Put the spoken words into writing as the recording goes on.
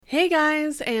Hey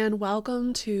guys, and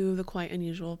welcome to the Quite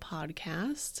Unusual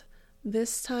podcast.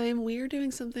 This time we are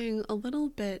doing something a little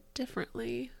bit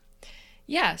differently.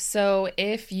 Yeah, so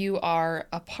if you are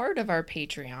a part of our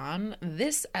Patreon,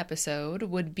 this episode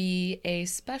would be a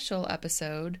special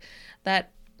episode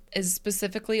that is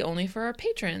specifically only for our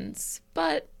patrons.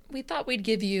 But we thought we'd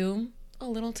give you a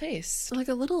little taste. Like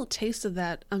a little taste of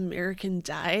that American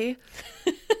Dye.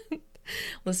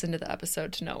 Listen to the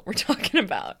episode to know what we're talking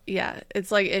about. Yeah,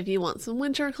 it's like if you want some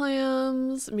winter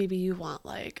clams, maybe you want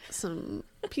like some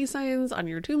peace signs on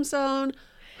your tombstone.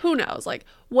 Who knows? Like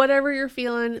whatever you're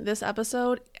feeling this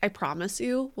episode, I promise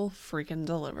you, we'll freaking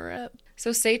deliver it.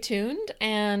 So stay tuned,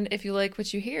 and if you like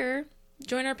what you hear,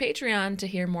 join our Patreon to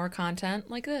hear more content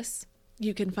like this.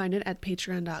 You can find it at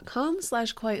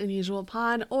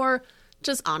patreon.com/quiteunusualpod, or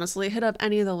just honestly hit up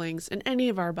any of the links in any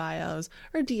of our bios,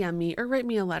 or DM me or write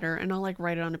me a letter and I'll like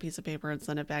write it on a piece of paper and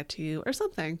send it back to you or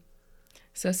something.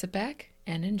 So sit back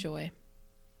and enjoy.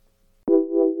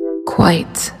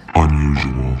 Quite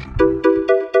unusual.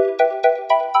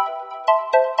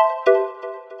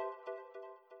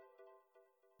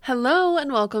 Hello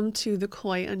and welcome to the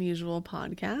Quite Unusual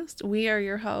podcast. We are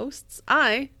your hosts.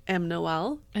 I am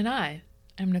Noelle. And I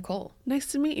am Nicole.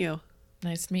 Nice to meet you.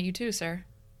 Nice to meet you too, sir.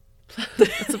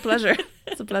 It's a pleasure.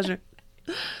 It's a pleasure.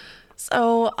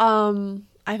 So,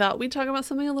 I thought we'd talk about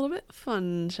something a little bit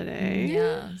fun today.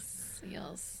 Yes.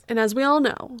 And as we all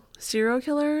know, serial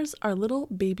killers are little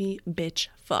baby bitch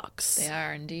fucks. They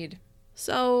are indeed.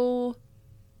 So,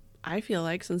 I feel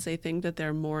like since they think that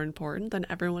they're more important than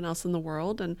everyone else in the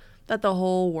world and that the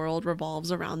whole world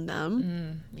revolves around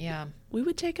them, Yeah. we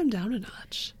would take them down a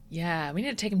notch. Yeah, we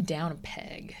need to take him down a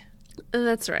peg. And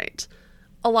that's right.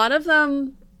 A lot of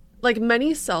them, like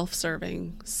many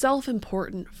self-serving,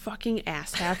 self-important fucking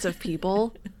asshats of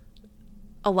people,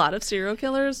 a lot of serial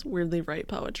killers weirdly write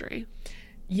poetry.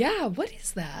 Yeah, what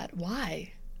is that?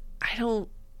 Why? I don't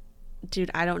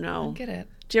I know. don't get it.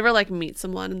 Do you ever like meet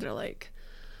someone and they're like,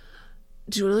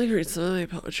 do you want to like read some of my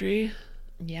poetry?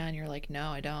 Yeah, and you're like, no,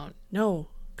 I don't. No,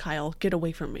 Kyle, get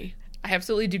away from me. I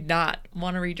absolutely do not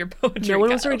want to read your poetry. No one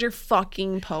wants to Kyle. read your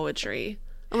fucking poetry.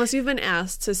 Unless you've been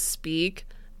asked to speak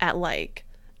at like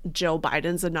Joe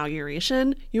Biden's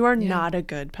inauguration, you are not a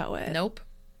good poet. Nope.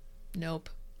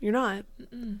 You're not.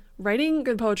 Writing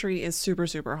good poetry is super,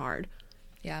 super hard.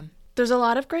 Yeah. There's a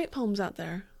lot of great poems out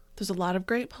there. There's a lot of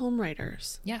great poem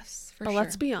writers. Yes, for But sure.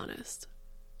 let's be honest.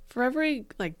 For every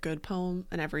like good poem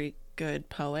and every good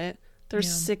poet,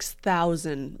 there's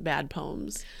 6,000 bad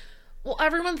poems. Well,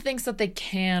 everyone thinks that they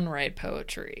can write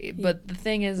poetry, but the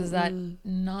thing is that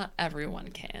not everyone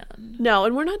can. No,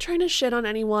 and we're not trying to shit on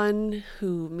anyone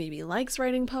who maybe likes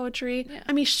writing poetry. Yeah.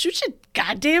 I mean, shoot your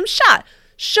goddamn shot.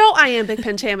 Show Iambic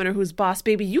Pentameter who's boss,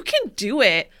 baby. You can do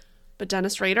it. But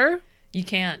Dennis Rader, You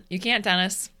can't,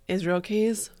 Dennis. Israel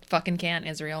Keys, Fucking can't,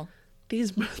 Israel.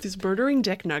 these murdering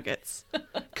dick nuggets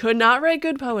could not write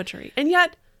good poetry. And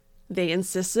yet, they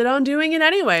insisted on doing it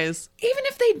anyways. Even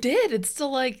if they did, it's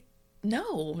still like,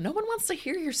 no one wants to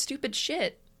hear your stupid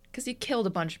shit because you killed a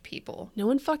bunch of people. No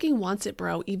one fucking wants it,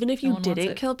 bro. Even if No you one wants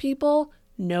didn't it. kill people,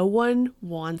 no one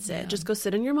wants it. Just go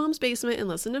sit in your mom's basement and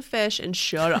listen to Fish and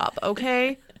shut up,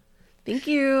 okay? Thank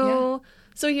you. Yeah.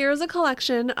 So here's a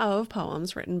collection of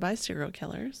poems written by serial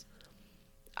killers.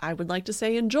 I would like to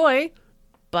say enjoy,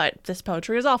 but this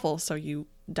poetry is awful, so you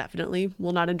definitely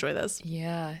will not enjoy this.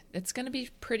 Yeah, it's going to be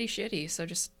pretty shitty, so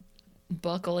just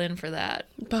buckle in for that.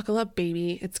 Buckle up,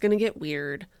 baby. It's going to get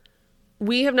weird.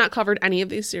 We have not covered any of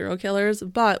these serial killers,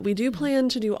 but we do plan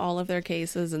to do all of their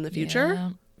cases in the future. Yeah,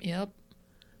 yep.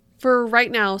 For right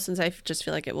now, since I just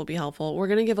feel like it will be helpful, we're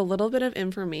going to give a little bit of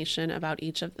information about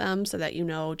each of them so that you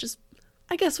know just,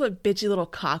 I guess, what bitchy little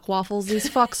cockwaffles these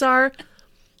fucks are.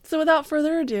 So without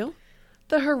further ado,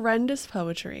 the horrendous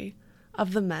poetry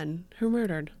of the men who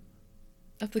murdered.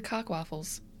 Of the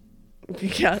cockwaffles.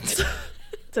 Yes.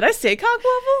 Did I say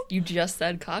cockwaffle? You just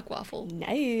said cockwaffle.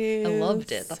 Nice. I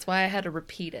loved it. That's why I had to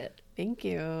repeat it. Thank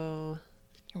you.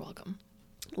 You're welcome.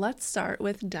 Let's start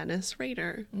with Dennis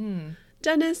Rader.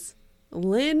 Dennis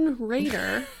Lynn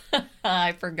Rader.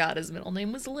 I forgot his middle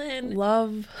name was Lynn.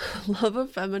 Love a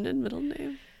feminine middle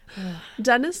name.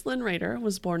 Dennis Lynn Rader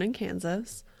was born in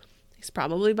Kansas. He's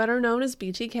probably better known as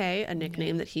BTK, a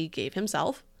nickname that he gave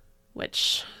himself,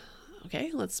 which, okay,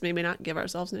 let's maybe not give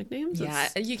ourselves nicknames. Yeah,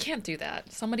 It's you can't do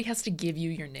that. Somebody has to give you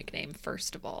your nickname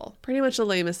first of all. pretty much the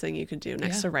lamest thing you could do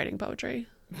next Yeah. to writing poetry,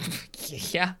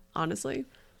 Yeah. honestly.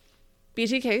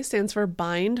 BTK stands for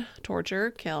bind,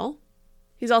 torture, kill.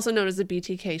 He's also known as the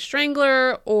BTK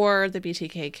Strangler or the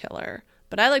BTK Killer,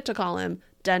 but I like to call him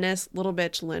Dennis Little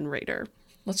Bitch Lynn Rader.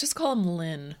 Let's just call him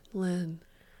Lynn. Lynn.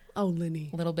 Oh, Linny.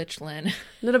 Little bitch Lynn.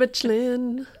 Little bitch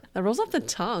Lynn. That rolls off the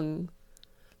tongue.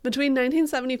 Between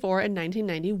 1974 and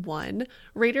 1991,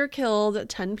 Rader killed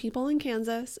 10 people in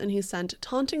Kansas, and he sent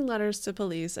taunting letters to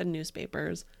police and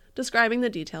newspapers describing the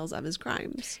details of his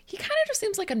crimes. He kind of just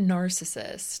seems like a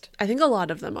narcissist. I think a lot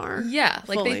of them are. Yeah,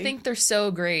 like Fully. they think they're so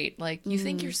great. Like, you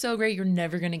think you're so great, you're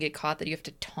never going to get caught, that you have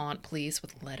to taunt police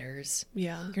with letters.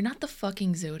 Yeah. You're not the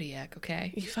fucking Zodiac,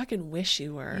 okay? You fucking wish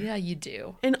you were. Yeah, you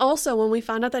do. And also, when we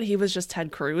found out that he was just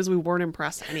Ted Cruz, we weren't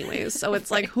impressed anyways. So it's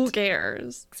like, who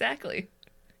cares? Exactly.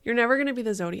 You're never going to be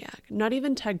the Zodiac. Not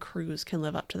even Ted Cruz can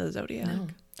live up to the Zodiac. No,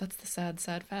 that's the sad,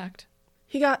 sad fact.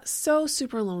 He got so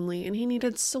super lonely and he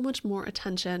needed so much more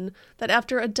attention that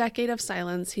after a decade of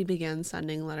silence, he began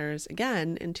sending letters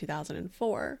again in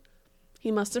 2004. He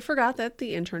must have forgot that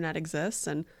the internet exists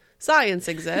and science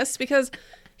exists because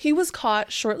he was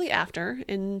caught shortly after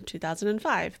in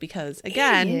 2005 because,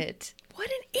 again, Idiot. What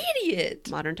an idiot.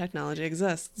 modern technology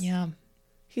exists. Yeah.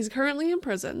 He's currently in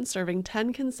prison serving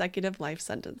 10 consecutive life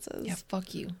sentences. Yeah,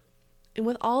 fuck you. And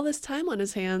with all this time on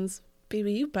his hands,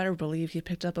 baby, you better believe he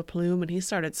picked up a plume and he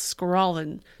started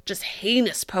scrawling just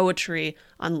heinous poetry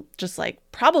on just like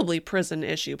probably prison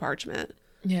issue parchment.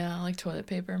 Yeah, like toilet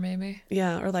paper, maybe.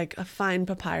 Yeah, or like a fine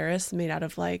papyrus made out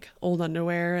of like old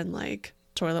underwear and like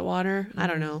toilet water. I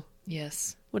don't know.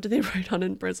 Yes. What do they write on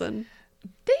in prison?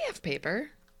 They have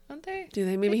paper, don't they? Do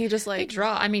they? Maybe he just They like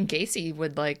draw. I mean, Gacy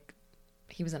would like,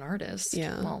 he was an artist.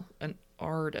 Yeah. Well, an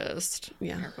artist.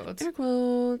 yeah, Air quotes. air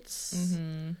quotes.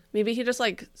 Maybe he just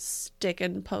like stick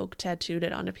and poke tattooed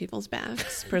it onto people's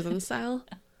backs, prison style,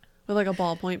 with like a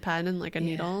ballpoint pen and like a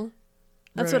needle.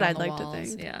 That's Wrote what on I'd the like to walls.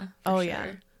 think. Yeah. Oh for yeah,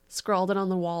 sure. scrawled it on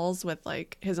the walls with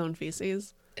like his own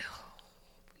feces.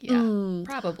 Yeah.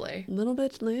 Probably. Little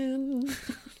bitch Lynn.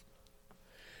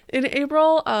 In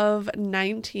April of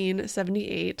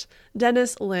 1978,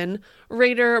 Dennis Lynn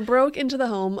Rader broke into the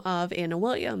home of Anna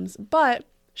Williams, but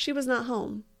she was not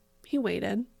home. He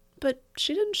waited, but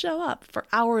she didn't show up for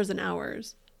hours and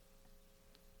hours.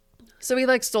 So he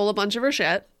like stole a bunch of her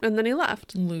shit and then he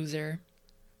left. Loser.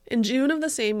 In June of the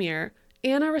same year,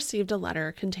 Anna received a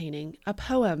letter containing a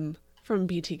poem from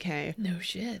BTK, No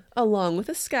shit. along with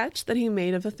a sketch that he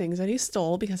made of the things that he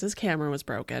stole because his camera was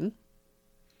broken.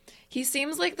 He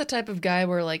seems like the type of guy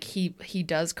where like he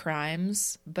does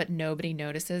crimes, but nobody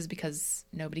notices because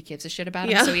nobody gives a shit about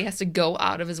him. Yeah. So he has to go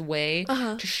out of his way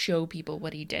Uh-huh. to show people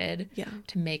what he did Yeah.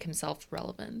 to make himself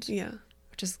relevant, Yeah.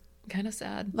 which is kind of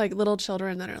sad. Like little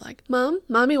children that are like, Mom,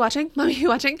 you watching? Mom, you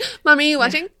watching? Mommy, you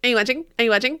watching? Are you watching? Are you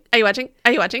watching? Are you watching?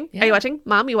 Are you watching? Are Yeah. you watching?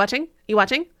 Mom, you watching? You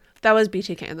watching? That was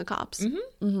BTK and the cops.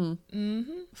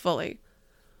 Fully.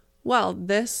 Well,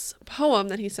 this poem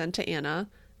that he sent to Anna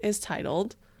is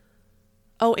titled,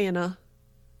 "Oh, Anna,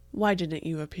 why didn't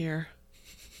you appear?"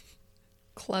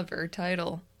 Clever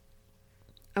title.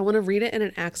 I want to read it in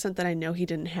an accent that I know he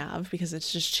didn't have because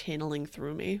it's just channeling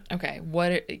through me. Okay,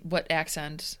 what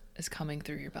accent is coming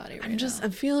through your body right now?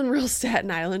 I'm feeling real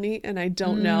Staten Island-y and I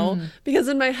don't know because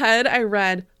in my head I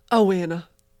read, "Oh, Anna,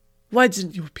 why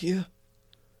didn't you appear?"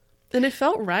 And it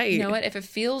felt right. You know what? If it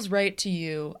feels right to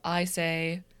you, I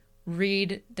say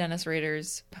read Dennis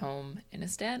Rader's poem in a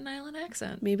Staten Island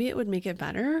accent. Maybe it would make it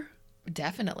better.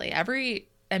 Definitely.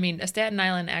 A Staten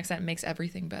Island accent makes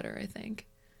everything better, I think.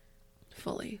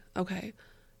 Fully. Okay.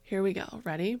 Here we go.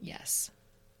 Ready? Yes.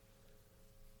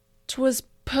 "'Twas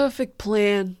perfect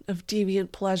plan of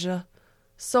deviant pleasure,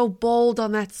 so bold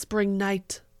on that spring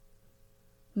night.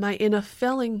 My inner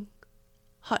feeling..."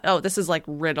 Oh, this is like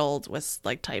riddled with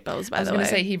like typos, by I was the going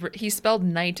way. to say he spelled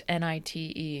night Nite.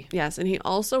 Yes, and he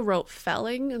also wrote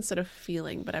felling instead of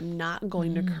feeling, but I'm not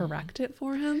going to correct it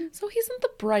for him. So he's not the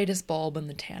brightest bulb in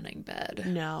the tanning bed.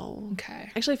 No.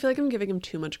 Okay. Actually, I feel like I'm giving him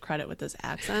too much credit with this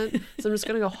accent, so I'm just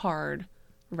going to go hard,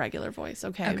 regular voice,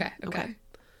 okay? Okay.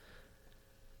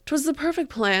 "'Twas the perfect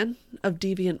plan of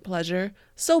deviant pleasure,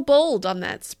 so bold on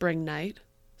that spring night."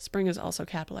 Spring is also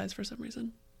capitalized for some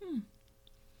reason.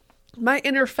 "My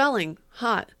inner felling,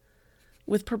 hot,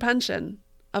 with propension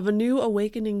of a new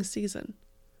awakening season.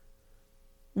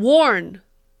 Worn,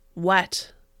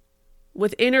 wet,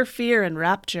 with inner fear and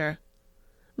rapture.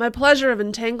 My pleasure of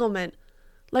entanglement,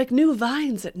 like new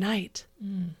vines at night.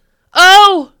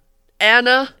 Oh,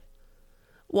 Anna,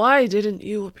 why didn't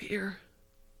you appear?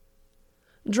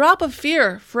 Drop of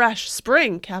fear, fresh,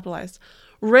 spring, capitalized.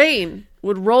 Rain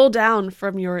would roll down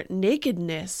from your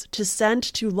nakedness to send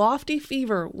to lofty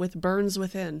fever with burns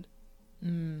within.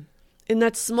 In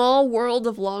that small world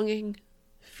of longing,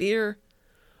 fear,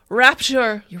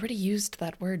 rapture." You already used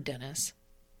that word, Dennis.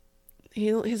 He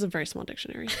has a very small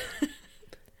dictionary.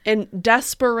 "And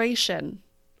desperation,"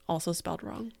 also spelled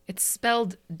wrong. It's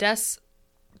spelled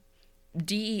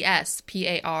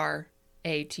Desparation.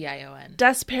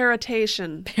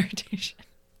 Desperatation. Parentation.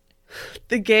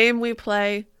 The game we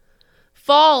play.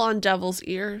 Fall on devil's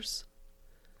ears.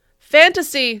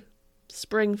 Fantasy.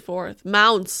 Spring forth.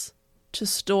 Mounts to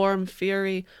storm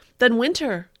fury. Then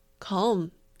winter.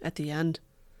 Calm at the end.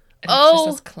 It just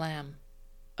says clam.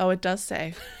 Oh, it does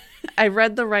say. I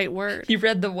read the right word. You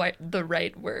read the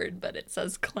right word, but it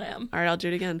says clam. All right, I'll do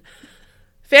it again.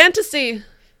 Fantasy.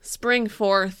 Spring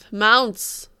forth.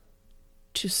 Mounts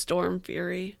to storm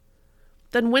fury.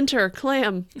 Then winter.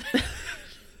 Clam.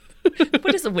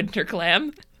 What is a winter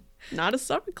clam? Not a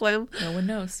summer clam. No one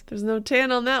knows. There's no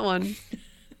tan on that one.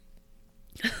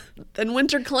 Then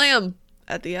winter clam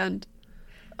at the end.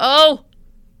 Oh,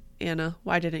 Anna,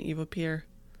 why didn't you appear?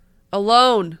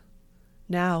 Alone.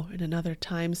 Now, in another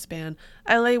time span,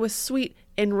 I lay with sweet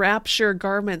enrapture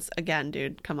garments. Again,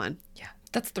 dude, come on. Yeah,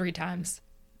 that's 3 times.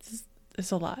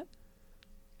 It's a lot.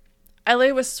 I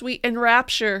lay with sweet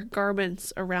enrapture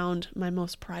garments around my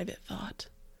most private thought.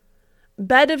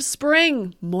 Bed of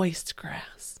spring, moist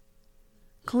grass.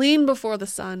 Clean before the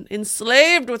sun,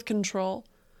 enslaved with control.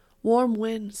 Warm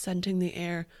wind scenting the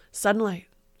air, sunlight,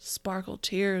 sparkle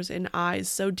tears in eyes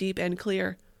so deep and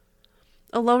clear.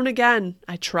 Alone again,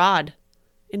 I trod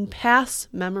in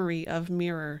past memory of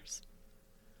mirrors,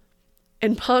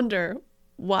 and ponder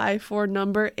why for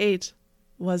number 8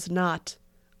 was not.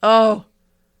 Oh,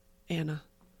 Anna,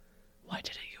 why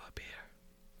didn't you appear?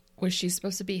 Was she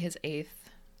supposed to be his 8th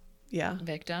Yeah.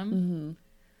 victim?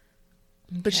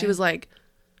 Mm-hmm. But she was like,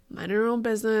 minding her own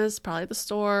business, probably at the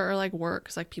store or like work.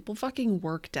 Because like people fucking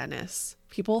work, Dennis.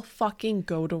 People fucking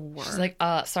go to work. She's like,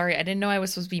 sorry, I didn't know I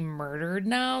was supposed to be murdered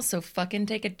now, so fucking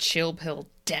take a chill pill,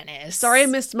 Dennis. Sorry I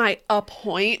missed my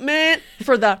appointment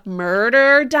for the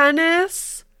murder,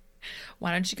 Dennis.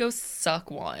 Why don't you go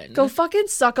suck one? Go fucking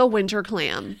suck a winter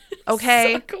clam,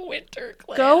 okay? Suck a winter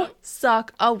clam. Go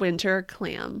suck a winter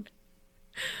clam.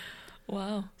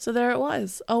 Wow. So there it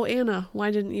was. Oh, Anna,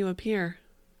 why didn't you appear?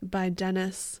 By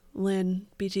Dennis Lynn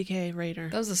BTK Rader.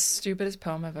 That was the stupidest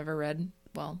poem I've ever read.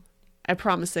 Well, I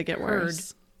promise they get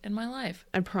worse. In my life.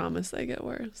 I promise they get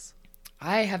worse.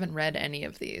 I haven't read any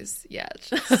of these yet,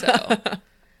 so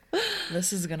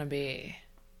this is gonna be...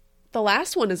 The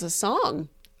last one is a song.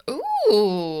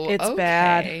 Ooh, It's okay.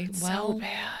 bad. It's Well, so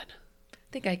bad. I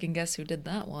think I can guess who did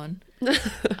that one.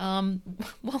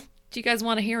 Well, do you guys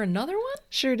want to hear another one?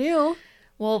 Sure do.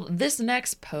 Well, this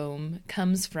next poem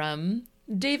comes from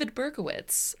David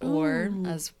Berkowitz, or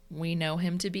as we know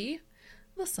him to be,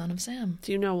 the Son of Sam.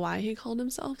 Do you know why he called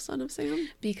himself Son of Sam?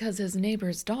 Because his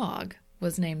neighbor's dog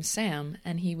was named Sam,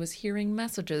 and he was hearing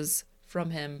messages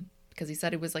from him because he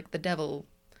said he was like the devil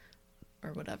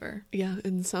or whatever. Yeah,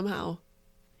 and somehow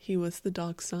he was the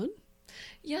dog's son.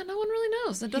 Yeah, no one really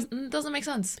knows. It doesn't make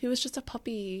sense. He was just a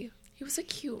puppy. He was a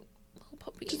cute little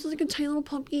puppy. Just like a tiny little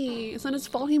puppy. It's not his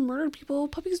fault he murdered people.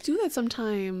 Puppies do that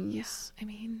sometimes. Yeah, I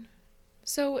mean...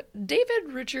 So,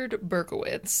 David Richard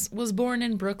Berkowitz was born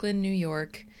in Brooklyn, New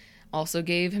York. Also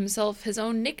gave himself his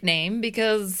own nickname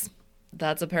because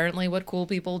that's apparently what cool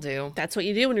people do. That's what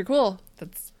you do when you're cool.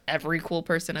 That's every cool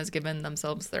person has given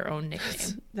themselves their own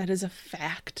nickname. That is a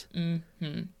fact.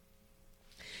 Mm-hmm.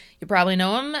 You probably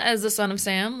know him as the Son of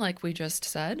Sam, like we just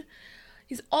said.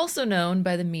 He's also known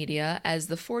by the media as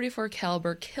the .44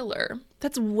 caliber killer.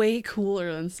 That's way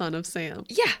cooler than Son of Sam.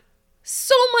 Yeah,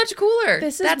 so much cooler.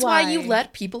 That's why you why-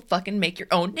 let people fucking make your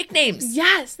own nicknames.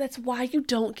 Yes, that's why you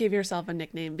don't give yourself a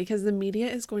nickname, because the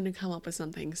media is going to come up with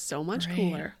something so much Right.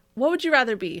 cooler. What would you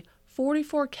rather be?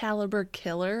 .44 caliber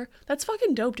killer? That's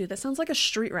fucking dope, dude. That sounds like a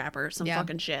street rapper or some Yeah.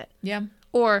 fucking shit. Yeah.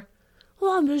 Or,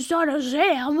 well, I'm the Son of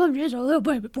Sam. I'm just a little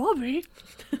baby puppy.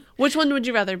 Which one would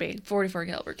you rather be? .44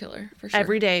 caliber killer, for sure.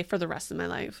 Every day for the rest of my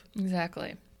life. Exactly.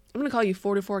 I'm going to call you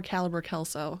 .44 caliber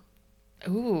Kelso.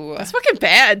 Ooh. That's fucking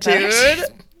bad, dude.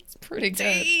 It's pretty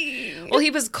good. Well,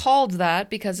 he was called that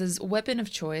because his weapon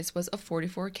of choice was a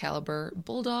 .44 caliber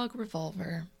Bulldog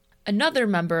revolver. Another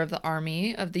member of the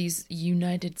Army of these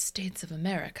United States of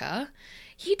America,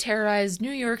 he terrorized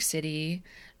New York City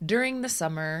during the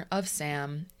summer of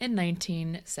Sam in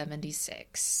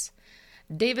 1976.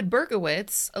 David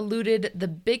Berkowitz eluded the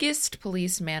biggest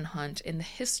police manhunt in the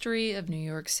history of New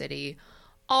York City,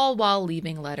 all while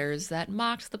leaving letters that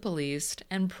mocked the police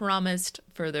and promised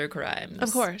further crimes.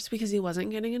 Of course, because he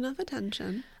wasn't getting enough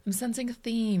attention. I'm sensing a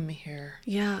theme here.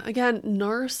 Yeah, again,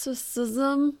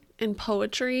 narcissism and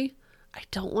poetry. I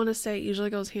don't want to say it usually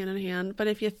goes hand in hand, but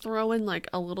if you throw in like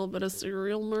a little bit of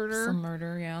serial murder, Some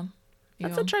murder, yeah.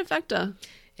 that's a trifecta.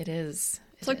 It is.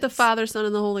 It's like the Father, Son,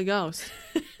 and the Holy Ghost.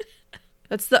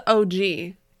 That's the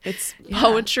OG. It's Yeah.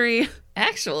 poetry,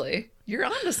 Actually, You're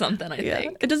onto something, I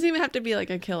think. It doesn't even have to be like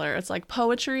a killer. It's like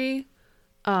poetry.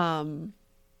 What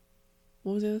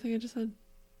was the other thing I just said?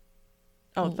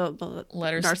 Oh, the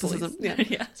Letters. narcissism. Please. Yeah.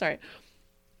 Yeah. Sorry.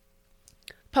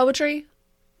 Poetry,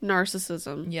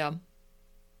 narcissism, Yeah.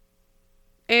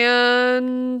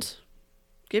 and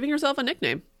giving yourself a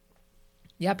nickname.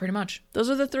 Yeah, pretty much. Those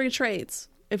are the 3 traits.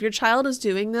 If your child is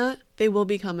doing that, they will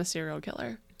become a serial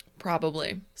killer.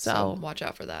 Probably. So watch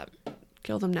out for that.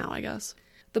 Kill them now, I guess.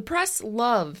 The press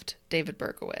loved David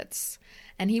Berkowitz,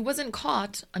 and he wasn't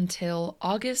caught until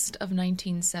August of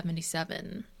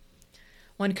 1977.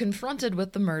 When confronted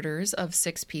with the murders of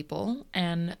 6 people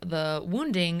and the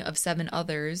wounding of 7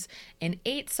 others in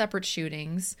 8 separate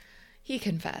shootings, he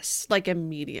confessed. Like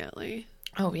immediately.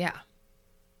 Oh, yeah.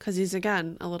 Because he's,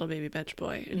 again, a little baby bitch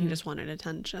boy, and he just wanted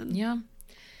attention. Yeah.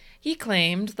 He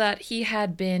claimed that he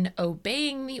had been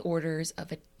obeying the orders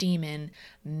of a demon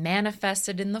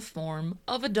manifested in the form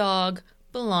of a dog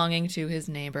belonging to his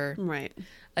neighbor. Right.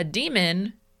 A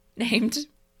demon named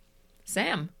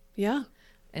Sam. Yeah.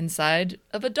 Inside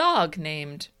of a dog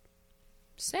named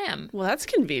Sam. Well, that's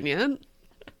convenient.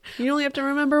 You only have to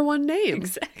remember one name.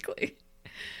 Exactly.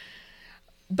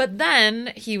 But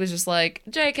then he was just like,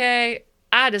 JK,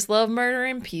 I just love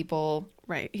murdering people.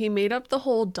 Right. He made up the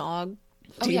whole dog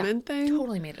demon thing.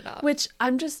 Totally made it up. Which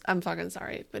I'm fucking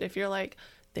sorry. But if you're like,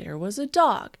 there was a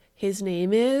dog. His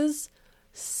name is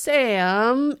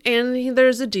Sam. And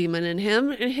there's a demon in him.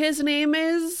 And his name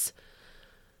is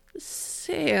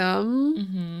Sam.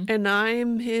 Mm-hmm. And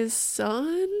I'm his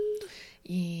son.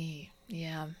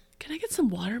 Yeah. Can I get some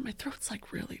water? My throat's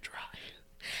like really dry.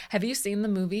 Have you seen the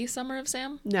movie Summer of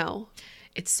Sam? No.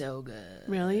 It's so good.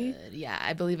 Really? Yeah,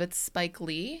 I believe it's Spike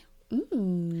Lee.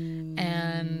 Mm.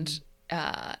 And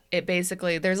it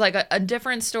basically, there's like a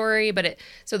different story, but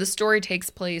so the story takes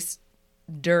place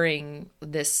during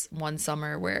this one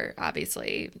summer where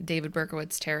obviously David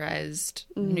Berkowitz terrorized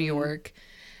New York.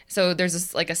 So there's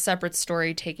this, like a separate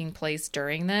story taking place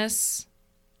during this,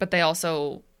 but they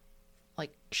also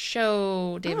like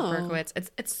show David Berkowitz.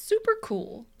 It's super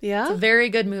cool. Yeah? It's a very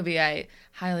good movie. I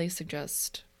highly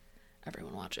suggest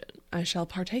everyone watch it. I shall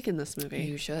partake in this movie.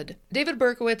 You should. David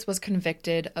Berkowitz was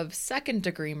convicted of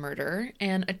second-degree murder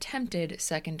and attempted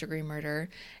second-degree murder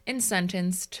and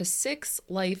sentenced to 6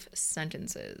 life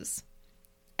sentences.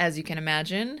 As you can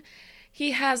imagine,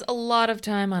 he has a lot of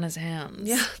time on his hands.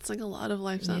 Yeah, it's like a lot of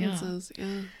life sentences.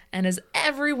 Yeah. And as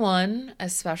everyone,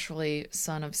 especially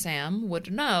Son of Sam,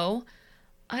 would know,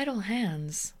 idle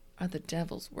hands are the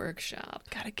devil's workshop.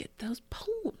 Gotta get those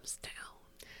poems down.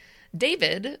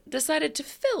 David decided to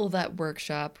fill that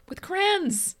workshop with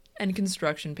crayons and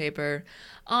construction paper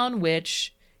on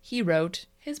which he wrote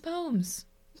his poems.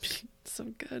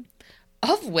 So good.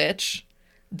 Of which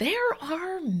there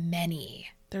are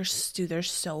many.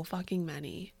 There's so fucking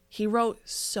many. He wrote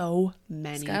so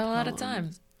many. He's got a lot of poems.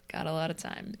 time. Got a lot of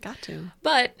time. Got to.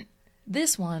 But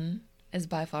this one is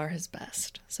by far his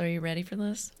best. So are you ready for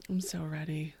this? I'm so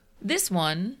ready. This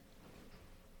one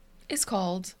is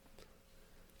called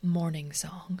Morning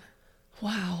Song.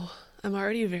 Wow. I'm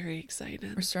already very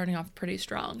excited. We're starting off pretty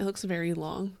strong. It looks very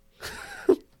long.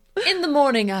 In the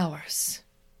morning hours,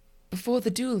 before the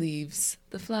dew leaves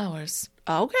the flowers,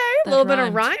 Okay. A That little bit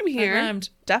of rhymed. rhyme That here. rhymed.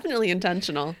 Definitely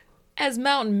intentional. as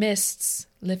mountain mists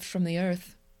lift from the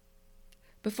earth,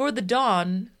 before the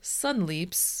dawn sun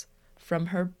leaps from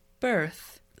her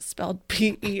birth. Spelled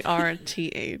Perth.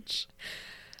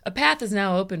 A path is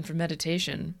now open for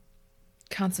meditation,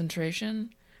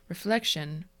 concentration,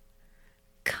 reflection,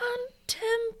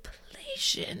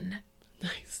 contemplation.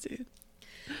 Nice, dude.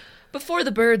 Before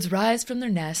the birds rise from their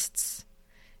nests,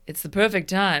 it's the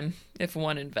perfect time if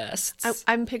one invests.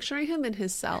 I'm picturing him in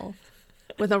his cell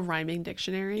with a rhyming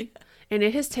dictionary, and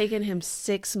it has taken him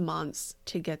 6 months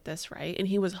to get this right. And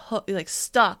he was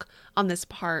stuck on this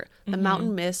part. The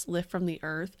mountain mists lift from the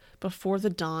earth before the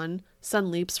dawn.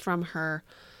 Sun leaps from her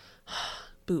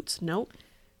boots. Nope.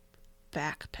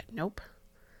 Backpack. Nope.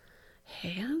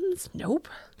 Hands. Nope.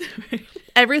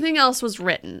 Everything else was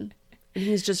written. And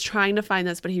he's just trying to find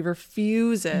this, but he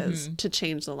refuses to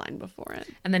change the line before it.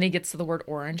 And then he gets to the word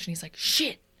orange, and he's like,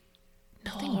 shit,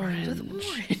 nothing rhymes with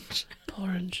orange.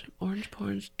 Orange, orange,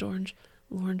 orange, orange,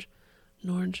 orange,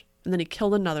 orange. And then he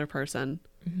killed another person.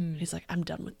 And he's like, I'm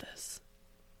done with this.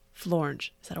 Florange.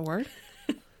 Is that a word?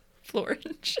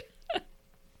 Florange.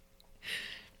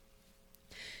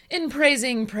 In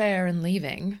praising, prayer, and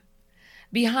leaving,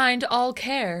 behind all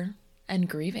care and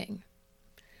grieving,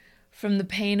 from the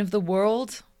pain of the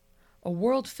world, a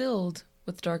world filled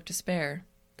with dark despair.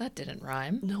 That didn't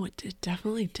rhyme. No, it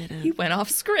definitely didn't. He went off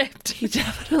script. He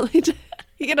definitely did.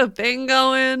 He get a thing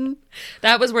going.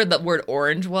 That was where the word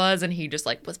orange was, and he just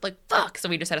like was like, fuck. So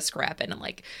we just had to scrap it and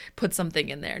like put something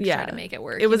in there to try to make it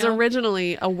work. It was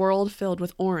originally a world filled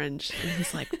with orange. And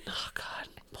he's like, oh God,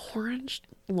 orange,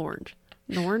 orange,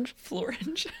 orange,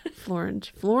 Florange.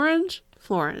 florange, florange,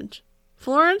 florange,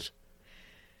 florange.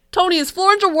 Tony, is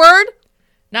florange a word?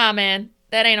 Nah, man,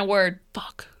 that ain't a word.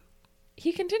 Fuck.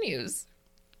 He continues.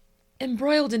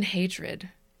 Embroiled in hatred,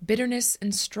 bitterness,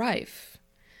 and strife,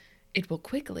 it will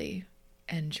quickly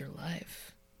end your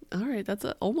life. All right, that's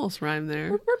an almost rhyme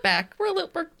there. We're back. We're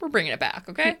bringing it back,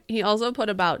 okay? He also put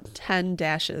about 10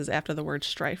 dashes after the word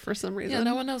strife for some reason. Yeah,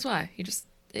 no one knows why.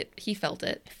 He felt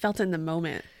it. Felt in the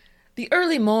moment. The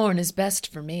early morn is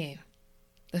best for me.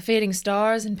 The fading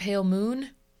stars and pale moon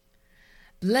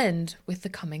blend with the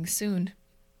coming soon.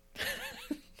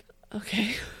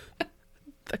 Okay.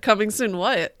 The coming soon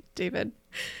what, David?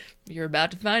 You're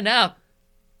about to find out.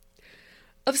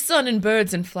 Of sun and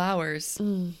birds and flowers,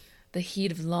 the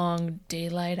heat of long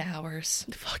daylight hours.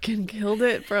 Fucking killed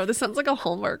it, bro. This sounds like a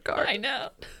Hallmark card. I know.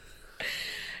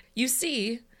 You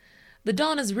see, the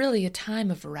dawn is really a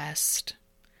time of rest.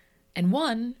 And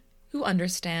one who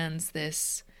understands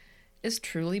this is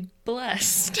truly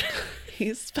blessed.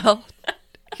 He spelled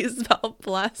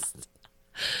blessed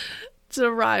to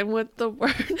rhyme with the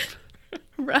word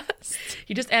rest.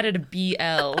 He just added a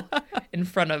BL in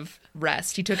front of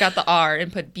rest. He took out the R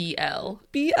and put BL.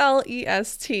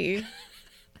 BLEST.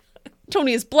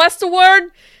 Tony, is blessed a word?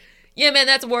 Yeah, man,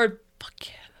 that's a word. Fuck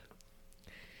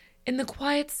yeah. In the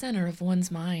quiet center of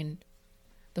one's mind,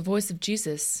 the voice of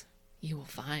Jesus you will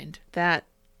find. That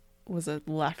was a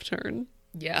left turn.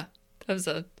 Yeah, that was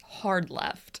a hard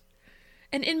left.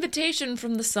 An invitation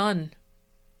from the sun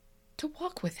to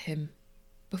walk with him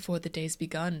before the day's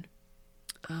begun.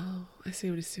 Oh, I see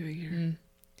what he's doing here.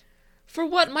 For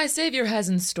what my Savior has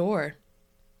in store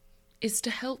is to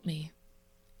help me,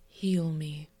 heal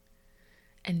me,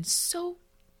 and so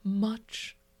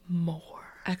much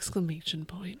more. Exclamation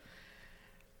point.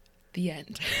 The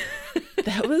end.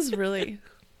 That was really...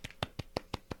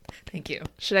 Thank you.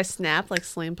 Should I snap like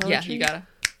slam poetry? Yeah, you gotta.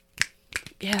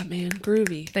 Yeah, man.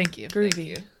 Groovy. Thank you.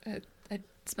 Groovy. Thank you. I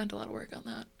spent a lot of work on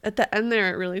that. At the end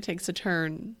there, it really takes a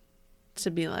turn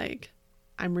to be like,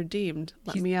 I'm redeemed.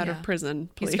 Let me out of prison,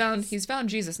 please. He's found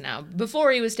Jesus now.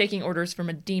 Before he was taking orders from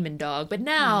a demon dog, but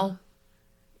now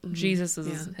Jesus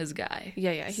is his guy.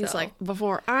 Yeah. He's like,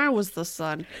 before I was the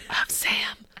son of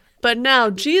Sam, but now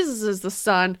Jesus is the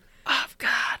son of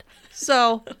God.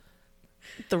 So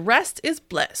the rest is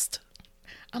blessed.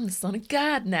 I'm the son of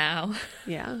God now.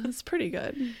 Yeah, it's pretty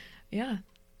good. Yeah.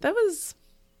 That was...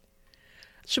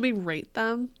 Should we rate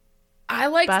them? I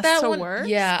liked Best that to one. worst?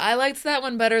 Yeah, I liked that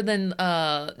one better than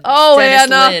Dennis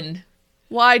Anna. Lynn.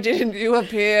 Why didn't you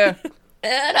appear?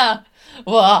 Anna,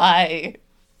 why?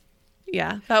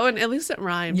 Yeah, that one, at least it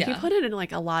rhymed. Yeah. He put it in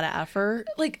like a lot of effort.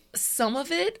 Like some of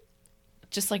it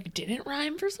just like didn't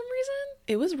rhyme for some reason.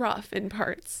 It was rough in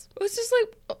parts, It was just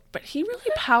like, but he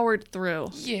really powered through.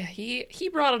 yeah, he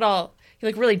brought it all. He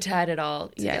like really tied it all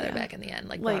together Yeah. back in the end.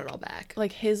 Like brought Like- it all back.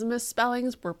 Like his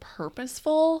misspellings were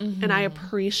purposeful, and I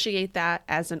appreciate that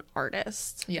as an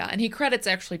artist. Yeah, and he credits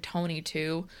actually Tony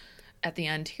too at the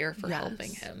end here for Yes.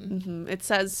 helping him. Mhm. It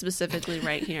says specifically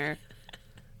right here,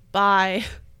 by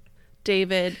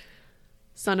David,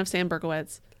 son of Sam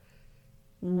Berkowitz,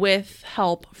 with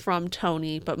help from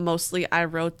Tony, but mostly I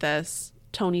wrote this.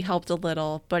 Tony helped a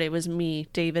little, but it was me,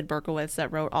 David Berkowitz,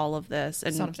 that wrote all of this,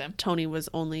 and Son of Sam. Tony was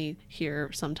only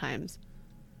here sometimes.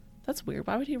 That's weird.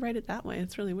 Why would he write it that way?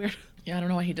 It's really weird. Yeah, I don't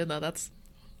know why he did that. That's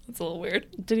a little weird.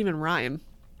 It didn't even rhyme.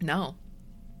 No.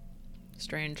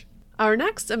 Strange. Our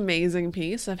next amazing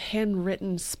piece of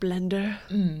handwritten splendor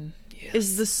Yes.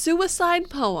 is the suicide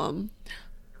poem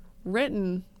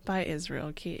written by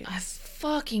Israel Keyes. I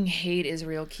fucking hate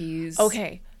Israel Keyes.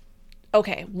 Okay,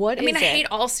 what I mean, I is it? hate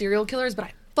all serial killers, but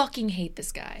I fucking hate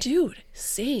this guy. Dude,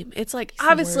 same. It's like, the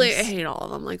obviously, I worst. hate all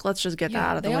of them. Like, let's just get that Yeah,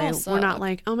 out of the they way. all We're not suck.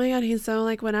 like, oh my God, he's so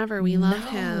like whatever. We love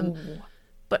him. No.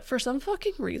 But for some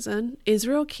fucking reason,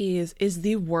 Israel Keyes is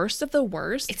the worst of the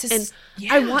worst. It's and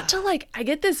yeah. I want to like, I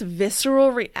get this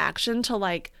visceral reaction to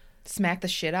like Smack the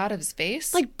shit out of his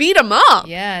face. beat him up.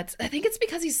 Yeah, I think it's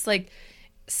because he's like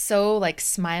so like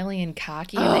smiley and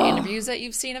cocky in the interviews that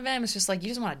you've seen of him. It's just like you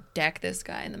just want to deck this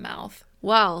guy in the mouth.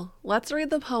 Well, let's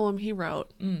read the poem he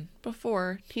wrote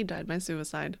before he died by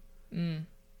suicide.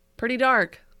 Pretty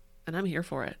dark, and I'm here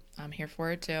for it. I'm here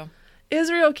for it too.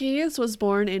 Israel Keyes was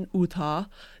born in Utah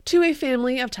to a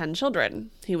family of 10 children.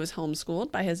 He was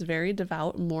homeschooled by his very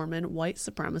devout Mormon white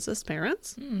supremacist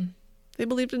parents. They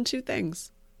believed in two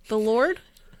things: the Lord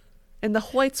And the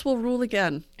whites will rule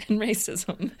again. And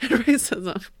racism. And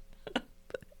racism.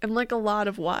 And like a lot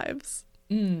of wives.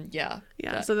 Yeah.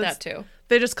 Yeah. So that's, that too.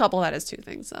 they just couple that as two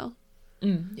things, though.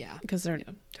 Yeah. Because they're,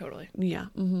 Totally. yeah.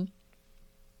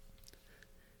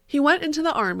 He went into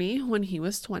the army when he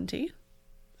was 20.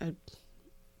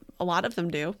 A lot of them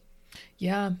do.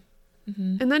 Yeah.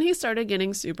 And then he started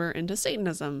getting super into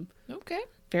Satanism. Okay.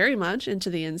 Very much into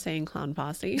the Insane Clown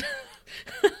Posse.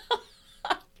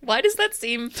 Why does that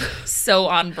seem so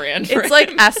on brand for It's him? like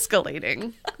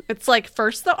escalating. It's like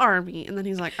first the army, and then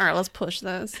he's like, all right, let's push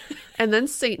this. And then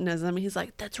Satanism. He's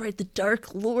like, that's right, the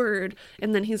Dark Lord.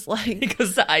 And then he's like,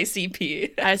 Because the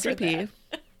ICP. after ICP,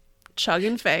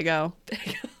 chugging Fago,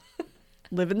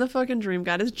 living the fucking dream,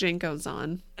 got his Jinkos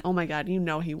on. Oh my God, you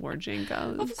know he wore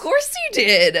Jinkos. Of course he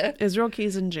did. Israel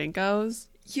Keys and Jinkos.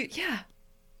 Yeah.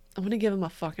 I'm gonna give him a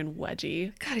fucking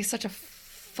wedgie. God, he's such a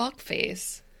fuck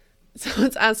face. So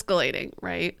it's escalating,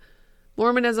 right?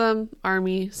 Mormonism,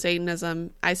 army,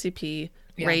 Satanism, ICP,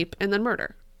 Yeah. rape, and then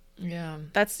murder. Yeah.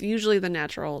 That's usually the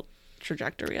natural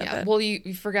trajectory of Yeah. it. Well,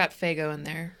 you forgot Fago in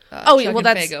there. Oh, yeah, well, chugging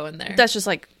that's Fago in there. that's just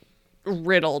like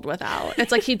riddled without.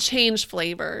 It's like he changed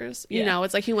flavors. You Yeah. know,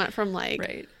 it's like he went from like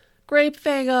right. grape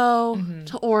Fago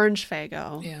to orange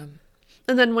Fago. Yeah.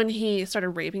 And then when he started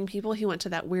raping people, he went to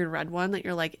that weird red one that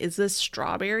you're like, is this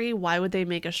strawberry? Why would they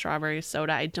make a strawberry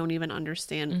soda? I don't even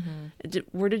understand.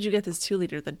 Where did you get this 2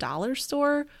 liter? The dollar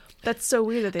store? That's so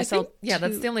weird that they sell.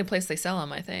 that's the only place they sell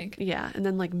them, I think. Yeah, and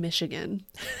then like Michigan.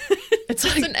 It's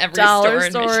like in every dollar store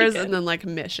in stores, Michigan. and then like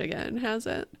Michigan has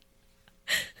it.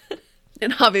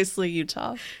 And obviously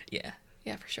Utah, Yeah.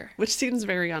 Yeah, for sure. which seems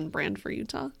very on brand for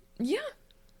Utah. Yeah.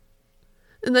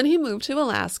 And then he moved to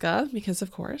Alaska because, of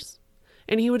course,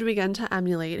 and he would begin to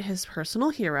emulate his personal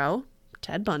hero,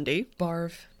 Ted Bundy,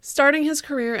 Barf. starting his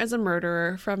career as a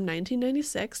murderer from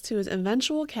 1996 to his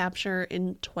eventual capture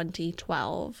in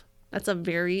 2012. That's a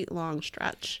very long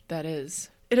stretch. That is.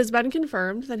 It has been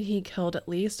confirmed that he killed at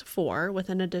least 4 with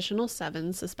an additional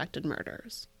 7 suspected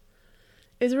murders.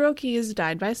 Israel Keys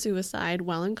died by suicide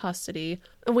while in custody,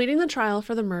 awaiting the trial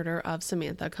for the murder of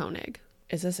Samantha Koenig.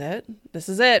 Is this it? This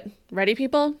is it. Ready,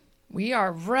 people? We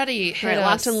are ready. All right,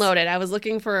 locked and loaded. I was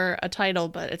looking for a title,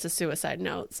 but it's a suicide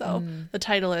note. So the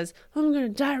title is, I'm going to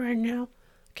die right now.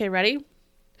 Okay, ready?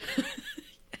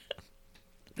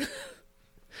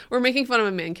 We're making fun of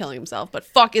a man killing himself, but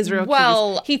fuck Israel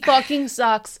Well, Keys. He fucking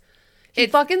sucks. He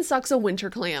fucking sucks a winter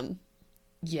clam.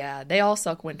 Yeah, they all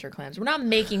suck winter clams. We're not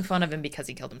making fun of him because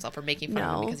he killed himself. We're making fun of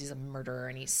him No. because he's a murderer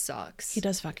and he sucks. He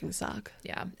does fucking suck.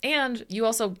 Yeah. And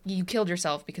you killed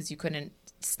yourself because you couldn't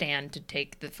stand to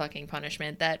take the fucking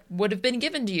punishment that would have been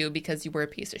given to you because you were a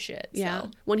piece of shit. Yeah.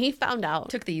 So, When he found out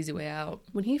took the easy way out.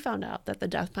 that the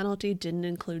death penalty didn't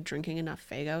include drinking enough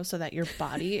Faygo so that your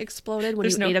body exploded when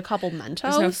There's you no- ate a couple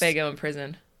Mentos. There's no Fago in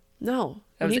prison. No.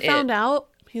 That When he was found out,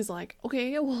 he's like,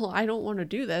 okay, well, I don't want to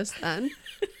do this then.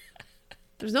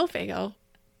 There's no Faygo.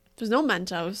 There's no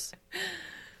Mentos.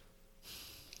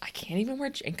 I can't even wear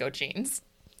Jenko jeans.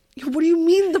 What do you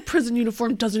mean the prison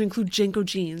uniform doesn't include Jenko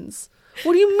jeans?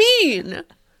 What do you mean?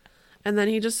 And then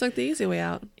he just took the easy way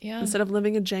out. Yeah. Instead of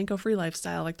living a Jenko-free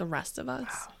lifestyle like the rest of us.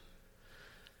 Wow.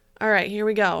 All right, here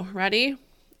we go. Ready?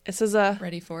 This is a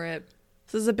Ready for it.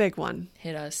 big one.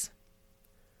 Hit us.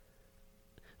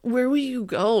 Where will you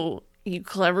go, you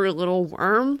clever little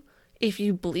worm, if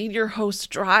you bleed your host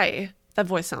dry? That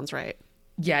voice sounds right.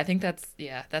 Yeah, I think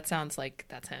that sounds like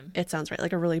that's him. It sounds right,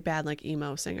 like a really bad, like,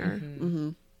 emo singer.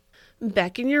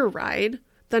 Back in your ride,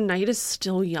 the night is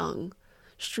still young.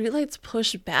 Streetlights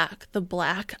push back the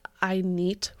black I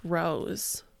neat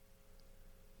rose.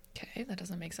 Okay, that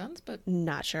doesn't make sense, but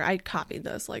Not sure. I copied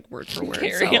this, like, word for word.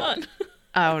 carry so- on.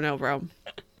 Oh, no, bro.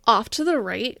 Off to the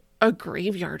right, a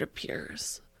graveyard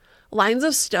appears. Lines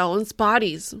of stones,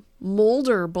 bodies,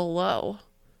 molder below.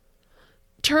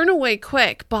 Turn away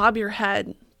quick, bob your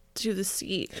head to the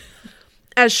seat.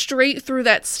 As straight through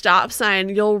that stop sign,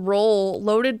 you'll roll,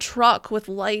 loaded truck with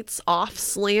lights off,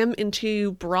 slam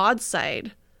into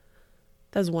broadside.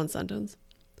 That's one sentence.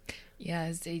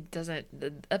 Yeah, he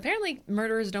doesn't. Apparently,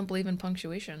 murderers don't believe in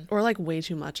punctuation. Or like way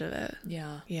too much of it.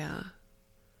 Yeah. Yeah.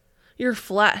 Your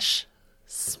flesh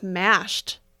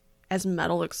smashed as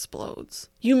metal explodes.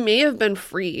 You may have been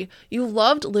free. You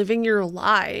loved living your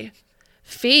lie.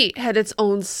 Fate had its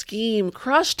own scheme.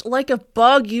 Crushed like a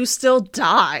bug, you still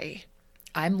die.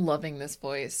 I'm loving this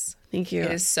voice. Thank you.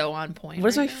 It is so on point. What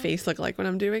does right my now. face look like when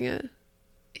I'm doing it?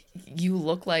 You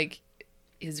look like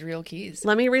Israel Keys.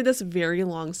 Let me read this very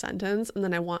long sentence, and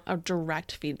then I want a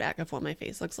direct feedback of what my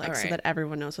face looks like All so right. that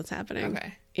everyone knows what's happening.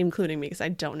 Okay. Including me, because I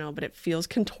don't know, but it feels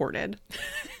contorted.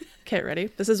 Okay, ready?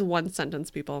 This is one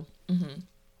sentence, people.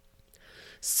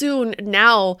 Soon,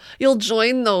 now, you'll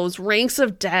join those ranks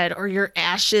of dead, or your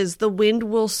ashes the wind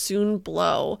will soon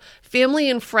blow. Family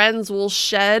and friends will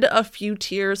shed a few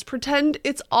tears. Pretend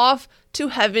it's off to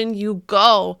heaven you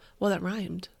go. Well, that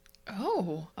rhymed.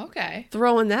 Oh, okay.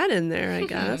 Throwing that in there, I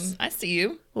guess. I see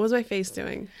you. What was my face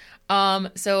doing?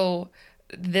 So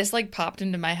this like popped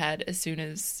into my head as soon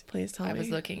as Please tell I me. was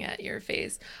looking at your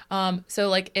face. So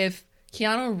like if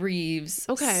Keanu Reeves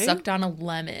sucked on a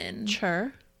lemon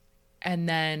Sure. and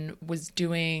then was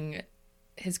doing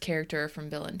his character from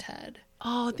Bill and Ted.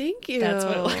 Oh, thank you. That's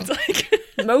what it looked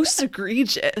like. Most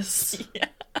egregious. Yeah.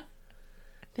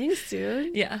 Thanks,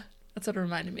 dude. Yeah. That's what it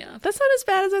reminded me of. That's not as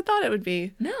bad as I thought it would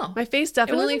be. No. My face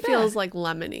definitely wasn't feels bad. like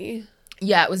lemony.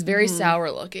 Yeah, it was very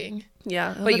sour looking.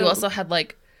 Yeah. But you also had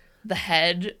like the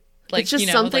head, like, it's just you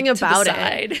know, something like, to the about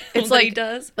side it. It's that like he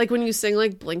does. like when you sing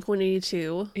like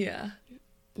Blink-182. Yeah.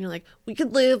 You're like, we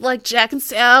could live like Jack and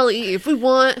Sally if we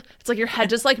want. It's like your head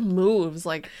just like moves,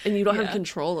 like, and you don't have Yeah.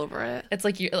 control over it. It's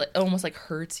like it almost like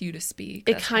hurts you to speak.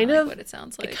 It That's kind kinda of like what it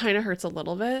sounds like. It kind of hurts a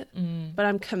little bit, but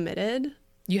I'm committed.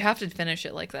 You have to finish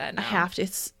it like that now. I have to.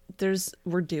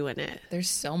 We're doing it. There's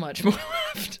so much more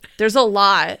left. There's a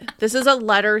lot. This is a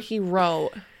letter he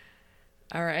wrote,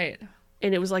 All right.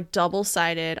 and it was like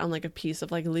double-sided on like a piece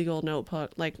of like legal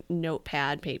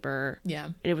notepad paper. Yeah.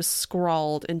 And it was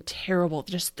scrawled in terrible,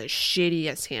 just the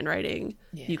shittiest handwriting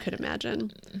you could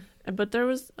imagine. But there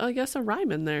was, I guess, a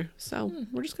rhyme in there. So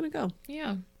we're just going to go.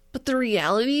 Yeah. But the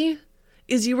reality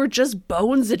is you were just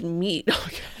bones and meat.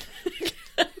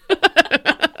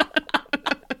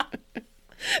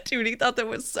 Dude, he thought that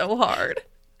was so hard.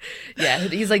 Yeah.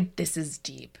 He's like, this is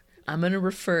deep. I'm going to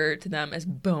refer to them as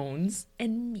bones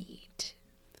and meat.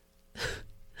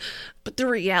 But the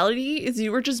reality is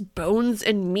you were just bones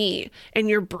and meat, and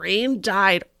your brain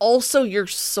died, also your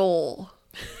soul.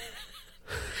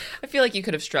 I feel like you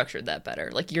could have structured that better.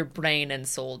 Like your brain and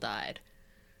soul died.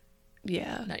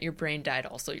 Yeah. Not your brain died,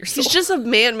 also your soul. He's just a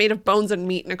man made of bones and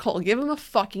meat, Nicole. Give him a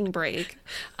fucking break.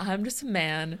 I'm just a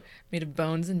man made of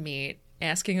bones and meat,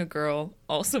 asking a girl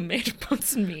also made of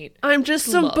bones and meat. I'm just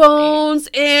some Love me. bones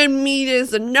and meat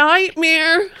is a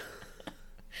nightmare.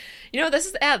 You know, this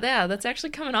is that's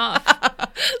actually coming off.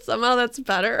 Somehow that's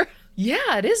better.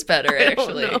 Yeah, it is better I don't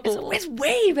actually. know. It's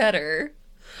way better.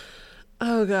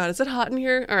 Oh god, is it hot in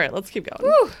here? All right, let's keep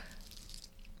going. Whew.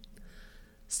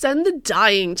 Send the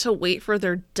dying to wait for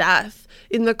their death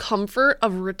in the comfort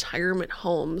of retirement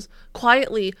homes.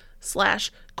 Quietly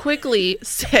 / quickly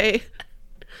say,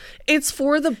 it's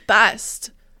for the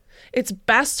best. It's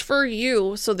best for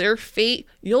you, so their fate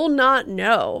you'll not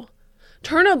know.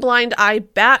 Turn a blind eye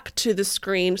back to the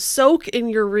screen. Soak in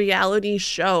your reality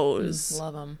shows.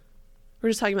 Love them. We're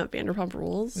just talking about Vanderpump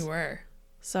Rules. We were.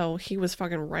 So he was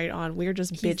fucking right on. We're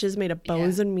just bitches made of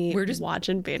bones and meat. We're just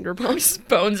watching Vanderpump. Just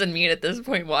bones and meat at this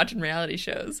point watching reality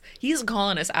shows. He's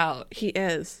calling us out. He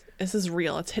is. This is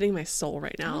real. It's hitting my soul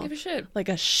right I now. don't give a shit. Like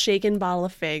a shaken bottle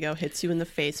of Faygo hits you in the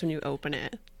face when you open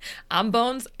it. I'm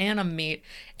bones and I'm meat.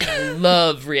 And I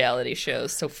love reality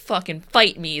shows. So fucking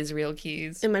fight me, Israel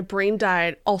Keys. And my brain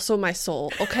died. Also my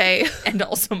soul. Okay. And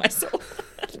also my soul.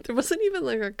 There wasn't even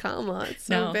like a comma. It's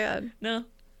so No. bad. No.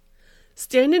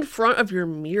 Stand in front of your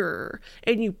mirror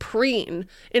and you preen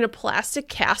in a plastic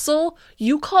castle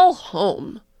you call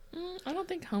home. I don't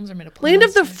think homes are made of Land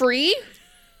of the plastic. free?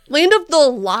 Land of the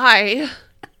lie?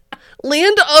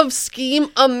 Land of scheme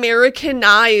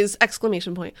Americanize!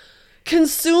 Exclamation point.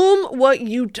 Consume what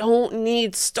you don't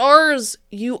need. Stars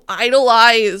you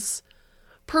idolize.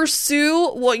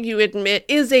 Pursue what you admit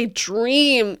is a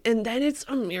dream. And then it's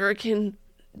American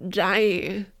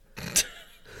die.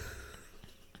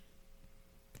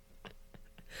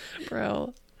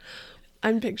 Bro.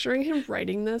 I'm picturing him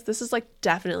writing this. This is like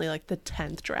definitely like the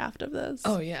 10th draft of this.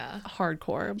 Oh, yeah.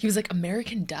 Hardcore. He was like,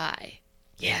 American Die.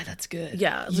 Yeah, that's good.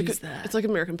 Yeah, it's Use like that. it's like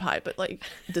American Pie, but like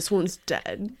this one's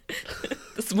dead.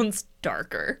 This one's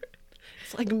darker.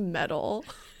 It's like metal.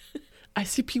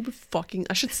 ICP would fucking.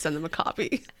 I should send them a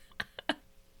copy.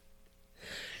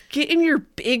 Get in your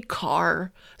big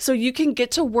car so you can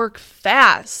get to work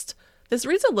fast. This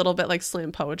reads a little bit like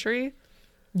slam poetry,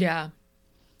 Yeah.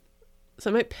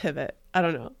 so I might pivot. I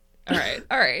don't know. All right.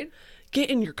 All right. Get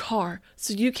in your car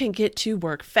so you can get to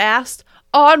work fast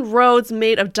on roads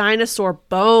made of dinosaur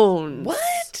bones.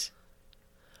 What?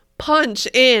 Punch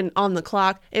in on the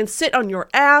clock and sit on your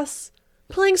ass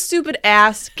playing stupid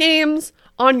ass games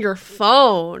on your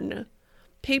phone.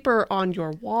 Paper on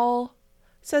your wall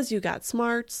says you got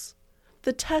smarts.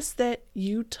 The test that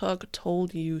you took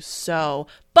told you so,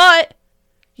 but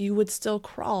you would still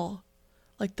crawl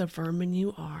like the vermin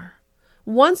you are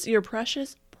once your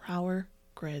precious power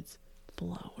grid's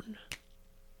blown.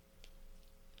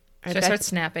 Should I start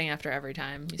snapping after every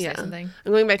time you say something?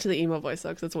 I'm going back to the emo voice, though,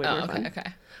 because it's way more fun.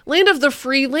 Okay. Land of the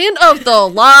free, land of the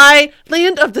lie,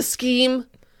 land of the scheme,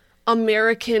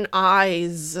 American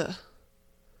eyes.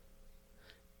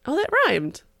 Oh, that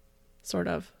rhymed. Sort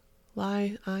of.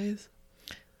 Lie, eyes.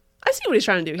 I see what he's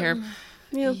trying to do here.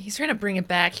 Yeah. He's trying to bring it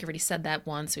back. He already said that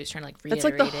once, so he's trying to, like, That's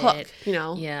reiterate like the hook, it. you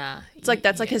know? Yeah. It's like,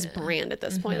 that's like his brand at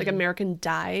this point. Like American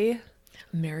Dye.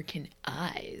 American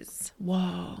eyes.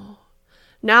 Whoa.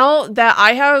 Now that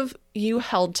I have you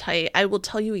held tight, I will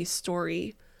tell you a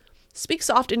story. Speak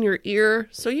soft in your ear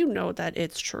so you know that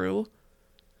it's true.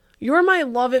 You're my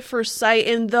love at first sight,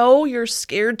 and though you're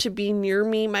scared to be near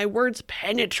me, my words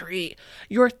penetrate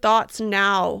your thoughts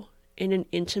now in an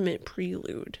intimate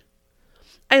prelude.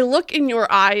 I look in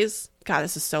your eyes. God,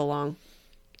 this is so long.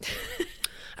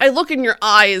 I look in your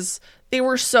eyes. They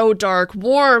were so dark,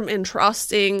 warm, and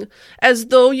trusting, as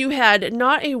though you had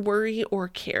not a worry or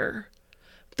care.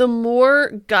 The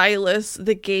more guileless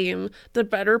the game, the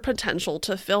better potential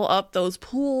to fill up those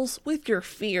pools with your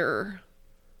fear.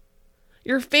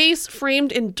 Your face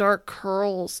framed in dark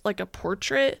curls like a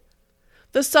portrait.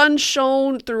 The sun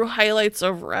shone through highlights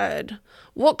of red.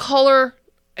 What color?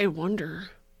 I wonder.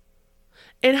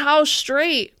 And how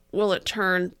straight will it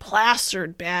turn,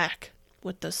 plastered back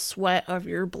with the sweat of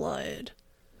your blood?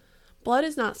 Blood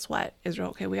is not sweat, Israel.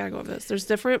 Okay, we gotta go over this. There's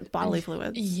different bodily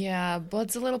fluids. Yeah,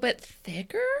 blood's a little bit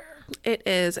thicker. It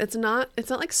is. It's not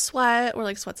like sweat, or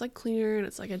like sweat's like clear and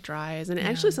it's like it dries, and it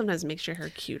actually sometimes makes your hair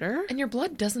cuter. And your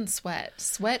blood doesn't sweat.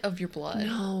 Sweat of your blood.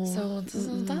 No. So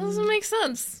that doesn't make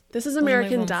sense. This is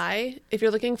American Dye. If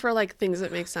you're looking for like things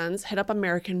that make sense, hit up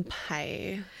American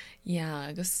Pie.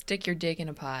 Yeah, go stick your dick in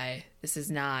a pie. This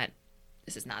is not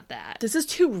that. This is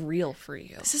too real for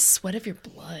you. This is sweat of your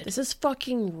blood. This is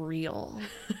fucking real.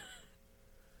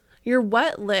 Your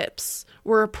wet lips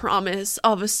were a promise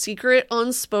of a secret,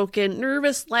 unspoken,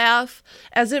 nervous laugh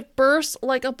as it burst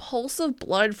like a pulse of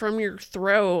blood from your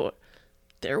throat.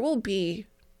 There will be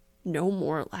no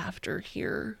more laughter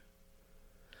here.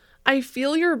 I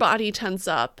feel your body tense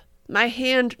up, my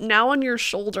hand now on your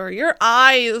shoulder, your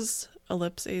eyes,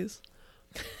 ellipses.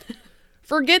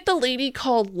 Forget the lady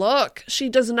called Look. She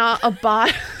does not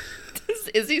abide.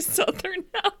 Is he Southern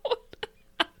now?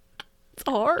 It's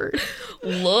hard.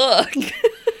 Look.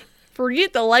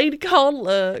 Forget the lady called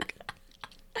Look.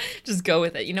 Just go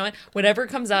with it. You know what? Whatever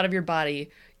comes out of your body,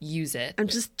 use it. I'm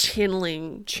just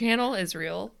channeling. Channel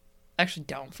Israel. Actually,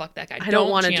 don't. Fuck that guy. I don't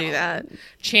want to do that.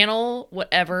 Channel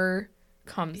whatever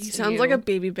comes to you. He sounds like a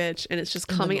baby bitch, and it's just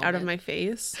coming out of my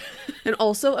face. And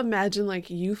also imagine, like,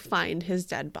 you find his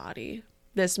dead body.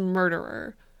 This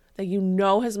murderer that you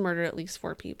know has murdered at least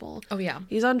 4 people. Oh, yeah.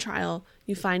 He's on trial.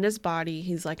 You find his body.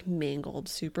 He's, like, mangled,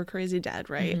 super crazy dead,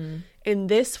 right? In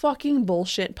this fucking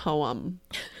bullshit poem.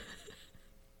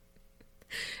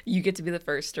 You get to be the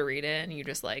first to read it, and you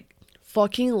just, like...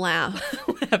 fucking laugh.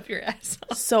 Laugh your ass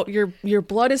off. So your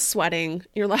blood is sweating.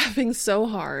 You're laughing so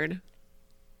hard.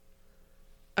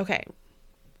 Okay.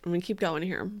 I'm gonna keep going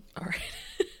here. All right.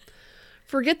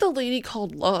 Forget the lady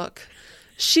called Look.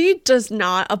 She does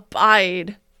not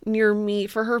abide near me,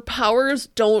 for her powers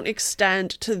don't extend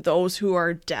to those who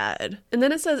are dead. And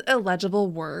then it says illegible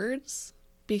words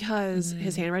because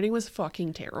his handwriting was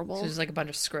fucking terrible. So there's like a bunch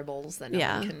of scribbles that no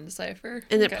one can decipher.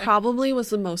 And it probably was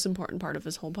the most important part of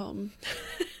his whole poem.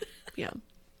 Yeah.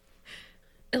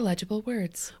 Illegible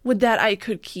words. Would that I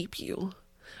could keep you.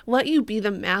 Let you be the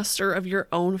master of your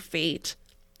own fate.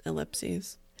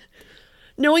 Ellipses.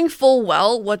 Knowing full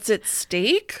well what's at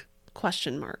stake?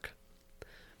 Question mark.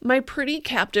 My pretty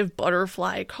captive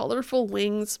butterfly, colorful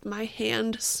wings, my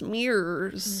hand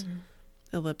smears.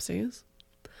 Ellipses.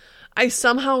 I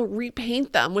somehow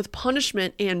repaint them with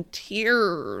punishment and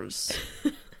tears.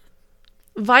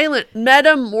 Violent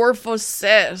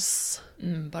metamorphosis.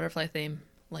 Butterfly theme.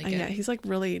 Like it. Yeah, he's like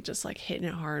really just like hitting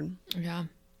it hard. Yeah.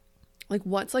 Like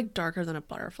what's like darker than a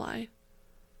butterfly?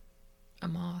 A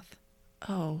moth.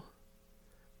 Oh.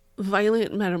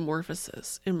 Violent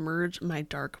metamorphosis. Emerge my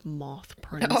dark moth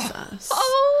princess.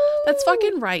 Oh. That's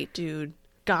fucking right, dude.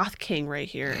 Goth king right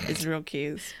here. Israel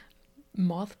Keys.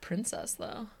 Moth princess,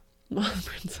 though. Moth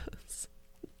princess.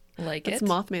 Like That's it?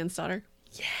 Mothman's daughter.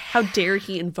 Yeah. How dare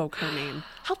he invoke her name?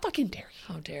 How fucking dare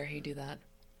he? How dare he do that?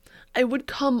 I would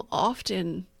come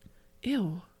often.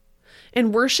 Ew.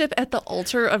 And worship at the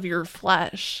altar of your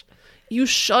flesh. You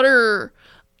shudder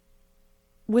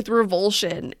with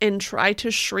revulsion and try to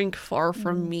shrink far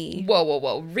from me. Whoa, whoa,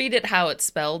 whoa. Read it how it's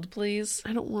spelled, please.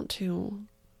 I don't want to.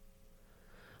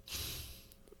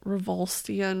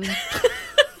 Revulsion.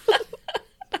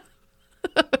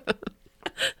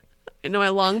 I know I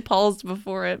long paused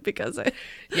before it because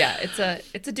Yeah, it's a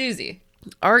doozy.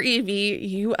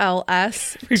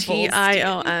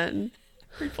 Revulstion.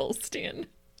 Revulstion.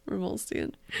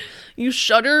 Revulstion. You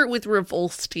shudder with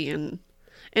Revulstion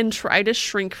and try to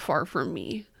shrink far from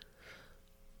me.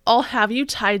 I'll have you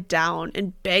tied down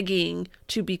and begging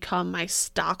to become my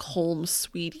Stockholm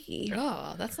sweetie.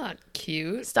 Oh, that's not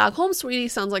cute. Stockholm sweetie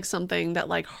sounds like something that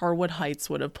like Harwood Heights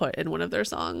would have put in one of their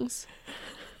songs.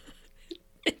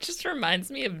 It just reminds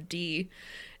me of Dee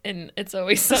and It's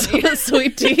Always Sunny.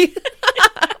 Sweet tea.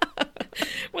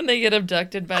 When they get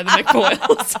abducted by the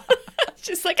McBoyles.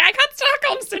 She's like, I got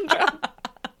Stockholm syndrome.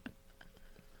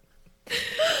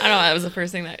 I don't know, that was the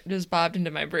first thing that just popped into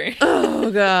my brain.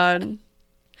 Oh, God.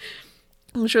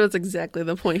 I'm sure that's exactly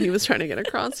the point he was trying to get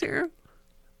across here.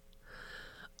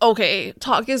 Okay,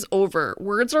 talk is over.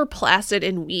 Words are placid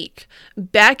and weak.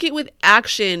 Back it with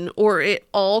action or it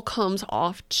all comes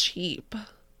off cheap.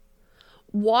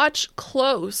 Watch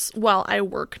close while I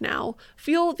work now.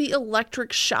 Feel the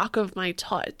electric shock of my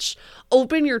touch.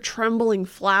 Open your trembling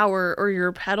flower or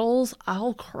your petals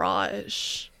I'll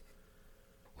crush.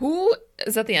 Who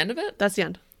is that the end of it? That's the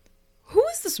end. Who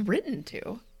is this written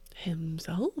to?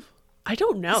 Himself? I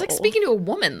don't know. It's like speaking to a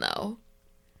woman though.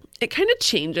 It kind of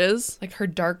changes. Like her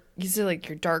dark, you see like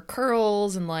your dark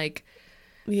curls and like,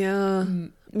 Yeah.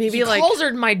 Maybe he like, calls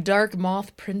her my dark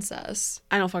moth princess.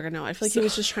 I don't fucking know. I feel like he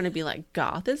was just trying to be like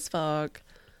goth as fuck,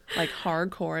 like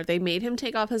hardcore. They made him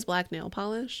take off his black nail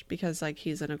polish because like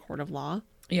he's in a court of law.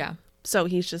 Yeah. So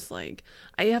he's just like,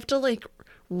 I have to like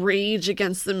rage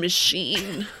against the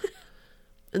machine.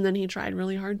 And then he tried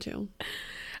really hard to.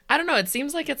 I don't know. It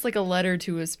seems like it's like a letter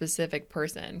to a specific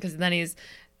person because then he's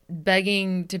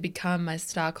begging to become my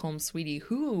Stockholm sweetie.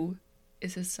 Who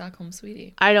is his Stockholm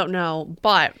sweetie? I don't know,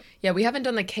 but Yeah, we haven't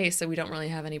done the case, so we don't really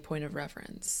have any point of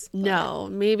reference. no,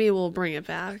 maybe we'll bring it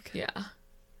back. Yeah.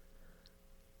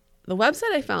 The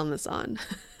website I found this on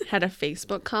had a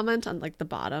Facebook comment on like the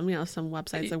bottom. You know, some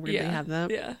websites that weirdly have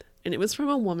that. Yeah. And it was from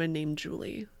a woman named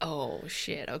Julie. Oh,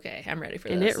 shit. Okay, I'm ready for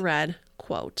And this. it read,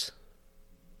 quote,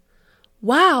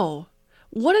 "Wow,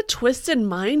 what a twisted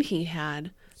mind he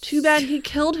had. Too bad he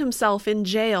killed himself in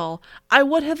jail. I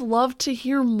would have loved to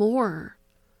hear more."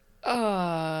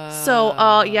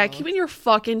 So, yeah, keep in your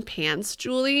fucking pants,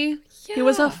 Julie. He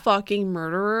was Yeah. a fucking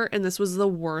murderer, and this was the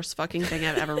worst fucking thing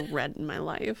I've ever read in my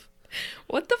life.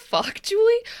 What the fuck,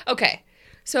 Julie? Okay,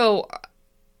 so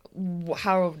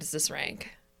how does this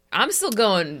rank? I'm still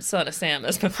going Son of Sam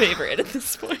as my favorite at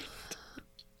this point.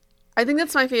 I think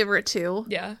that's my favorite, too.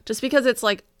 Yeah. Just because it's,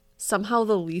 like, somehow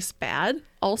the least bad,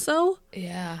 also.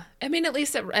 Yeah. I mean, at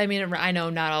least, I know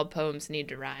not all poems need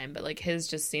to rhyme, but, like, his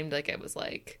just seemed like it was,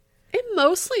 like... It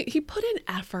mostly, he put in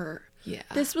effort. Yeah.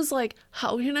 This was like,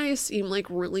 how can I seem like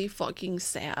really fucking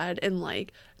sad and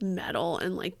like metal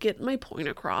and like get my point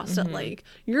across that like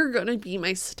you're gonna be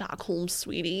my Stockholm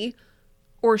sweetie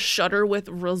or shudder with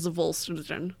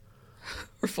Revulstion.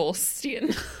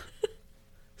 Revulstion.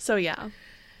 So yeah.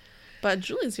 But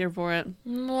Julie's here for it.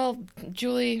 Well,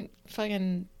 Julie,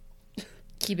 fucking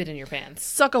keep it in your pants.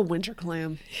 Suck a winter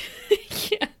clam.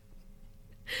 Yeah.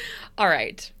 All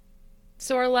right.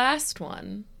 So our last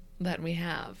one that we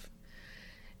have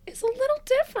is a little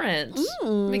different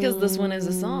because this one is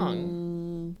a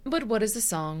song. But what is a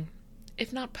song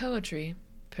if not poetry?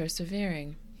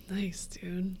 Persevering. Nice,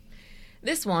 dude.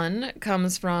 This one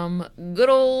comes from good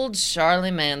old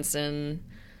Charlie Manson,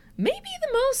 maybe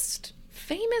the most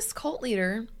famous cult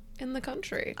leader in the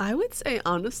country. I would say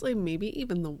honestly, maybe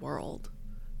even the world.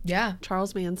 Yeah.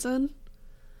 Charles Manson.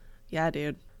 Yeah,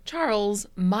 dude. Charles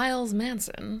Miles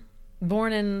Manson,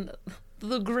 born in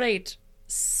the great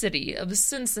city of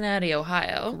Cincinnati,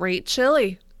 Ohio. Great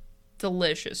chili.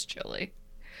 Delicious chili.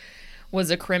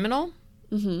 Was a criminal,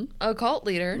 a cult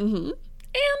leader,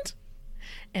 and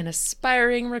an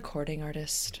aspiring recording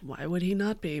artist. Why would he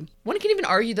not be? One can even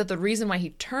argue that the reason why he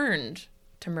turned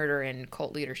to murder and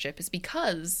cult leadership is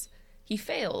because he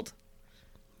failed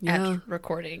Yeah.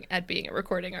 at being a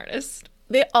recording artist.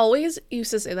 They always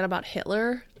used to say that about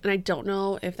Hitler, and I don't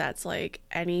know if that's like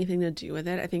anything to do with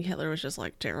it. I think Hitler was just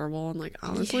like terrible and like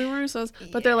honestly racist.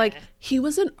 But they're like, he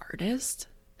was an artist,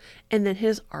 and then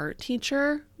his art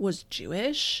teacher was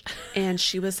Jewish, and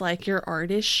she was like, your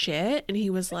art is shit, and he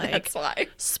was like, That's why.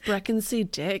 Sprechen Sie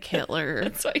Dick, Hitler.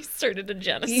 That's why he started a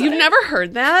genocide. You've never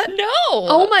heard that? No.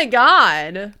 Oh my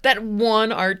god. That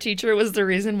one art teacher was the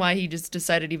reason why he just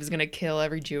decided he was going to kill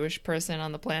every Jewish person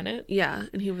on the planet. Yeah,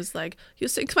 and he was like, you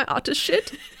think my art is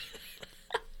shit?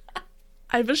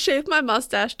 I will shave my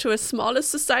mustache to as small as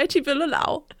society will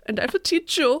allow, and I will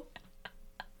teach you.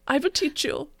 I will teach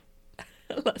you.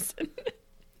 Lesson.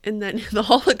 And then the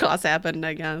Holocaust happened,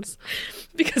 I guess.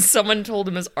 Because someone told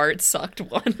him his art sucked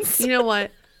once. You know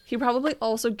what? He probably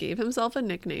also gave himself a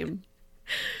nickname.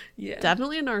 Yeah.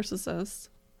 Definitely a narcissist.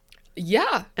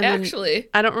 Yeah, And then- actually.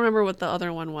 I don't remember what the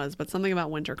other one was, but something about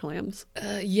winter clams.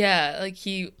 Yeah, like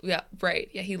right.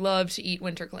 Yeah, he loved to eat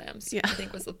winter clams. Yeah. I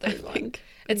think was the third one. think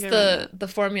It's I read the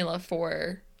formula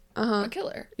for a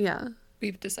killer. Yeah.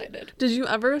 We've decided. Did you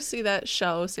ever see that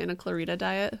show, Santa Clarita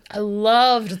Diet? I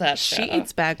loved that show. She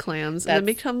eats bad clams and then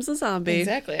That's- becomes a zombie.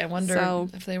 Exactly. I wonder So-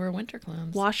 if they were winter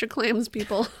clams. Wash your clams,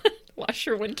 people. Wash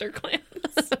your winter clams.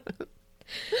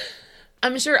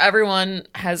 I'm sure everyone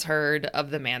has heard of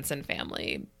the Manson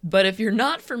family, but if you're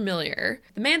not familiar,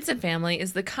 the Manson family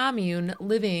is the commune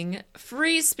living,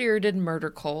 free-spirited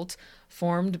murder cult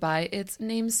formed by its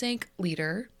namesake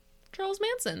leader, Charles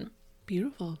Manson.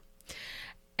 Beautiful.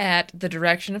 At the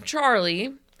direction of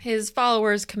Charlie, his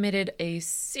followers committed a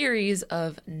series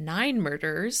of 9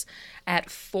 murders at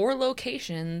 4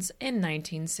 locations in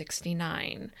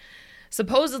 1969.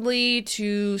 Supposedly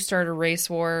to start a race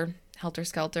war, helter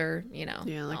skelter, you know.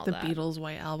 Yeah, like all the that. Beatles'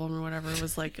 White Album or whatever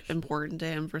was like important to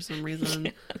him for some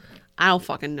reason. I don't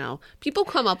fucking know. People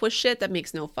come up with shit that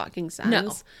makes no fucking sense.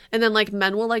 No. And then like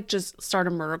men will like just start a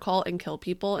murder cult and kill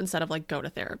people instead of like go to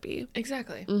therapy.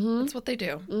 Exactly. Mm-hmm. That's what they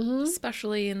do,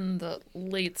 especially in the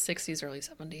late 60s, early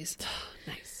 70s.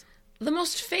 Nice. The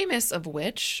most famous of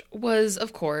which was,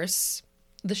 of course,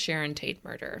 the Sharon Tate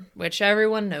murder, which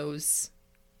everyone knows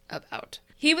about.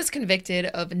 He was convicted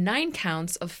of 9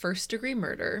 counts of first-degree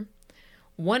murder,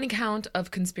 1 count of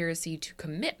conspiracy to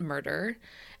commit murder,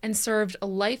 and served a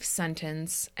life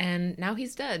sentence, and now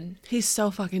he's dead. He's so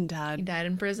fucking He dead. died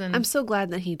in prison. I'm so glad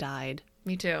that he died.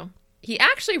 Me too. He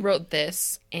actually wrote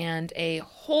this and a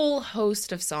whole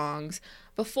host of songs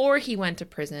before he went to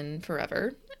prison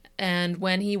forever. And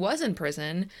when he was in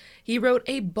prison, he wrote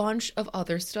a bunch of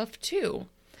other stuff too.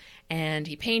 And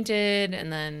he painted,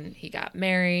 and then he got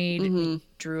married. He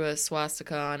drew a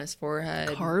swastika on his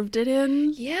forehead. Carved it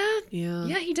in? Yeah. Yeah.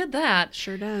 Yeah, he did that.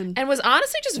 Sure did. And was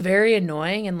honestly just very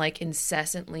annoying and like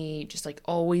incessantly just like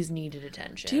always needed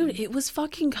attention. Dude, it was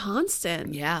fucking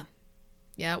constant. Yeah.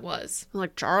 Yeah, it was.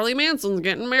 Like, Charlie Manson's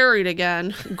getting married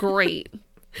again. Great.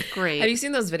 Great. Have you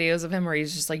seen those videos of him where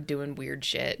he's just like doing weird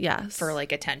shit? Yes. For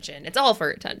like attention. It's all for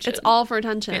attention. It's all for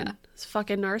attention. Yeah. It's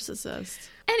fucking narcissist.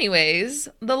 Anyways,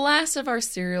 the last of our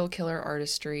serial killer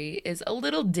artistry is a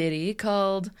little ditty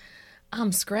called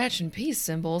I'm Scratching Peace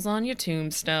Symbols on Your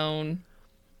Tombstone.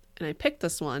 And I picked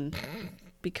this one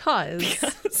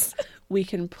because we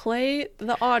can play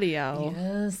the audio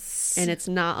Yes. and it's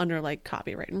not under like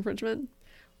copyright infringement.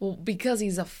 Well, because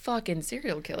he's a fucking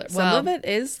serial killer. Some of it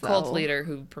is though. Cult leader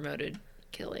who promoted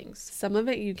killings. Some of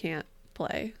it you can't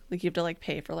play. Like you have to like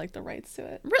pay for like the rights to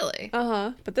it. Really?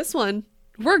 Uh-huh. But this one,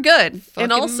 we're good. Fucking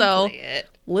and also, play it.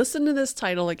 listen to this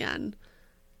title again.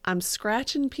 I'm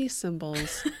scratching peace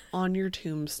symbols on your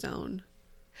tombstone.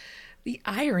 The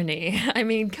irony. I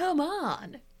mean, come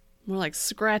on. More like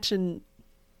scratching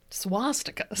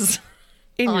Swastikas.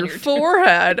 in On your your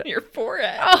forehead. Your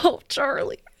forehead. Oh,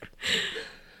 Charlie.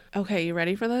 Okay, you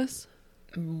ready for this?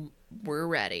 We're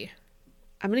ready.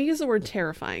 I'm going to use the word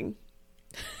terrifying.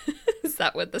 Is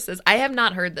that what this is? I have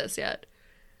not heard this yet.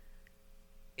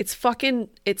 It's fucking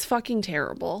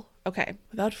terrible. Okay,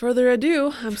 without further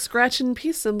ado, I'm scratching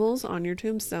peace symbols on your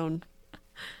tombstone.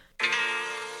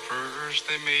 First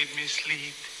they made me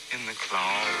sleep in the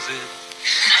closet.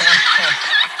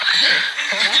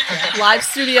 Live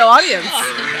studio audience.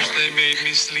 First they made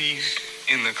me sleep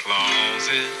in the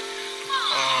closet.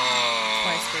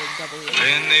 Oh.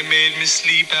 Then they made me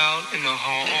sleep out in the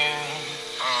hall.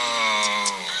 Oh.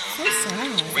 So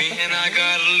sad. When I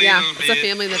got a little Yeah, it's a bit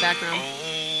family in the background.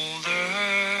 older,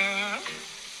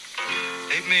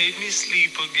 they made me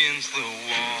sleep against the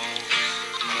wall.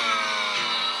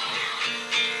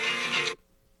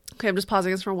 Okay, I'm just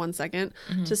pausing this for 1 second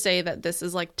to say that this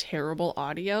is like terrible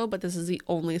audio, but this is the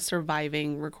only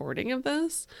surviving recording of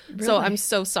this. So Really? I'm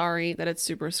so sorry that it's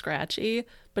super scratchy,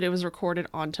 but it was recorded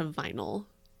onto vinyl.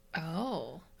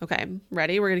 Oh. Okay,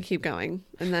 ready? We're going to keep going.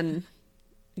 And then,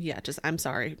 yeah, just, I'm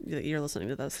sorry that you're listening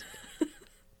to this.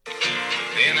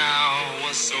 Then I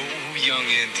was so young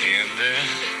and tender,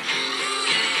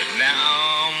 but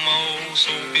now I'm oh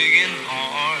so big and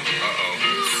hard. And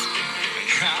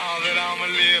now that I'm a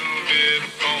little bit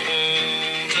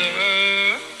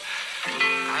older,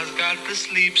 I've got the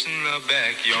sleeps in the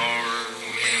backyard.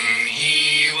 When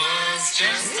he was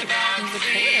just about 3,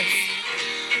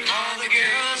 all the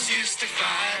girls used to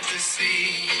fight to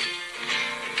see who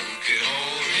could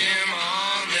hold him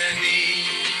on their knee.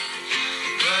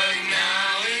 But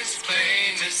now it's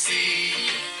plain to see.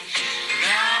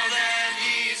 Now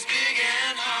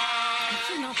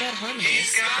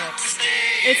nice. But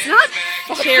It's not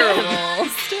terrible.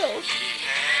 still.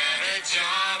 Had a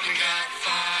job and got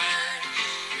fired.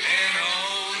 And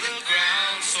oh, the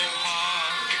ground so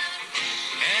hard.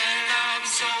 And I'm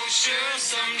so sure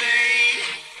someday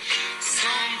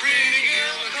some pretty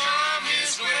girl will come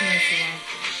his way.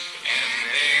 And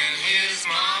then his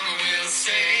mama will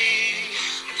say,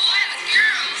 boy with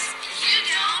girls, you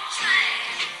don't play.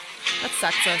 That's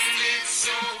sexist. It's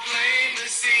so plain to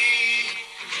see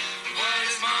what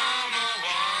his mama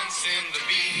wants him to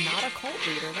be. Not a cult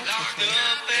leader, that's for Locked sure.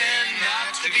 up and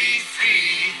not to be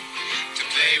free, to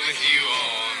play with you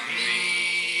or me.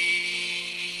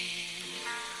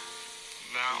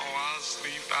 Now I'll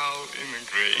sleep out in the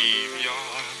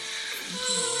graveyard.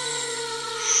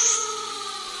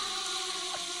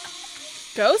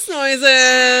 Ghost noises.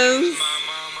 My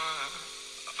mama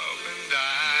up and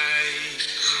died.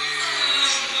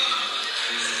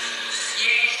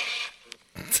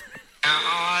 Now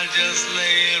I just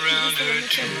lay around her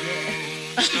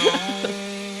tombstone,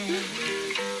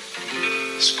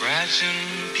 scratching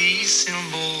peace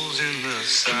symbols in the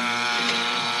side.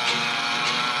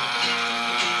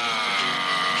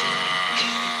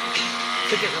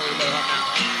 Took it really low on that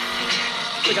one.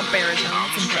 It's like a baritone.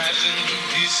 I'm scratching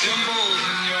these symbols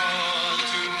in your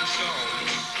tombstone,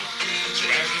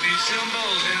 scratching these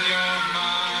symbols in your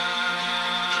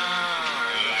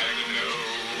mind. I'd like to know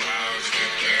how to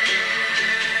get there.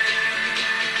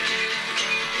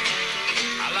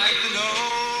 I'd like to know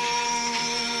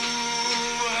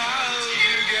how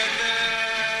you get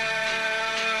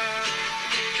there.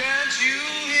 Can't you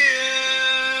hear?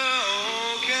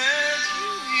 Oh, can't you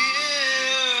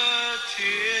hear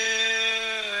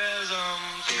tears? I'm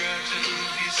scratching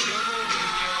these symbols in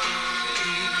your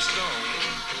tombstone,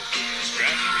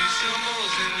 scratching these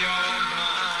symbols in your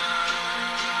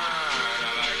mind.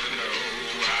 I'd like to know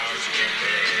how to get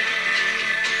there.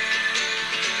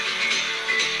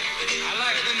 I'd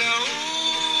like to know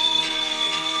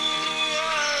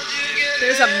how you get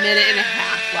There's a minute and a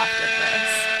half left of this.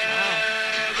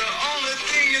 the only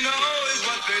thing you know is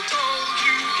what they told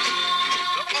you.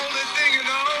 The only thing you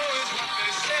know is what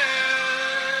they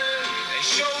said. They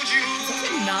showed you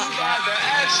not by that their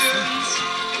actions.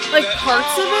 Like,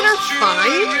 parts of it are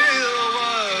fine.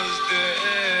 Was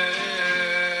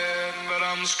dead. But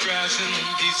I'm scratching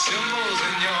these symbols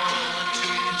in your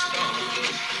tombstone.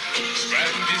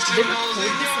 Scratching these Did they symbols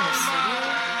record in this in your a studio?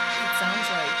 It sounds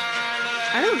like.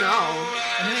 I don't know.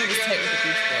 I know it was tight with the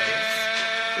Beach Boys.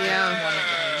 Yeah. One of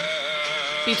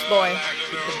them. Beach Boy. I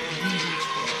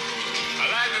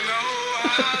like to know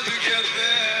how to get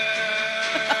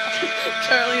there.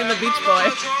 Charlie and the Beach Boy.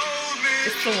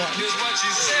 It's the one. Here's what she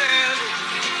said.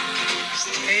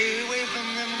 Stay away from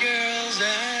them girls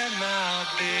and my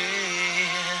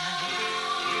bed.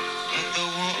 But the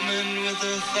woman with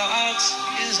the thoughts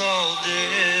is all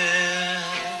dead.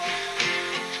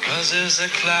 'Cause there's a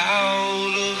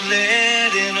cloud of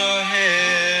lead in her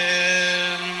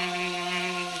head.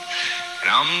 And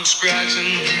I'm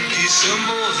scratching these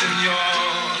symbols in your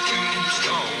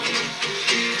tombstone.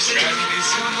 Scratching these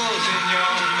symbols in your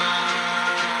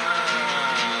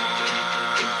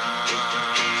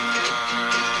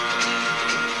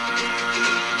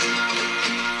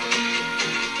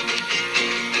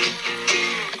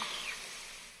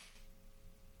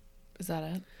Is that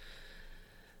it?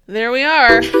 There we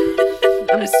are.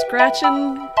 I'm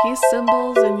scratching peace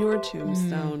symbols in your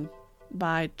tombstone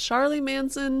by Charlie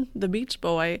Manson, the Beach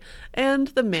Boy, and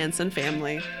the Manson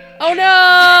family. Oh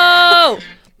no!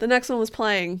 The next one was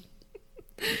playing.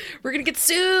 We're gonna get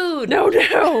sued! No.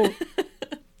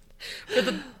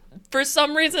 For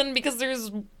some reason, because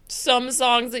there's some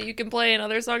songs that you can play and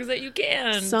other songs that you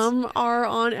can't. Some are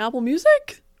on Apple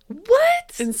Music,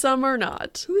 What? and some are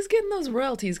not. Who's getting those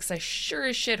royalties? Because I sure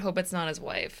as shit hope it's not his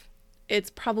wife. It's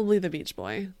probably the Beach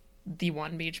Boy. The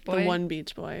one Beach Boy. The one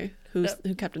Beach Boy who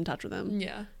kept in touch with him.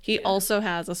 Yeah. He also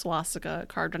has a swastika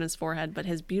carved on his forehead, but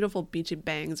his beautiful beachy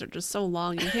bangs are just so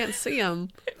long you can't see them.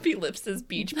 If he lifts his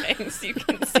beach bangs, you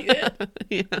can see it.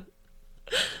 Yeah.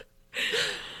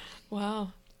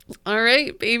 Wow. All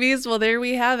right, babies. Well, there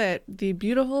we have it. The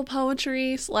beautiful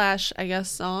poetry / I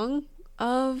guess song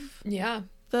of Yeah.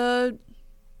 the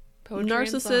Poetry and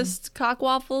song. narcissist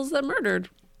cockwaffles that murdered.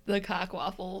 The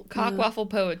cockwaffle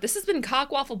poet. This has been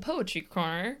Cockwaffle Poetry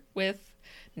Corner with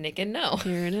Nick and No.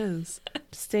 Here it is.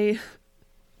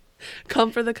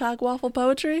 Come for the cockwaffle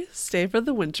poetry. Stay for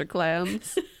the winter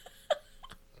clams.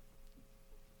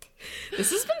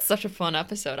 This has been such a fun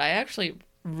episode. I actually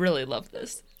really love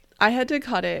this. I had to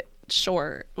cut it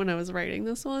short when I was writing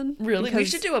this one. Really? We because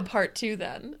should do a part 2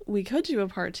 then. We could do a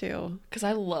part 2. Because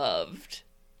I loved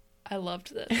I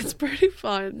loved this. It's pretty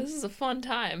fun. This is a fun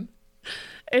time.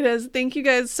 It is. Thank you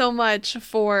guys so much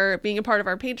for being a part of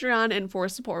our Patreon and for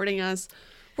supporting us.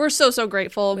 We're so, so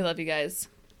grateful. We love you guys.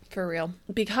 For real.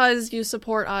 Because you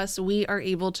support us, we are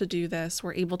able to do this.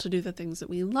 We're able to do the things that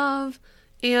we love.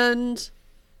 And,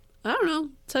 I don't know,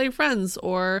 tell your friends.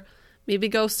 Or maybe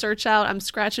go search out I'm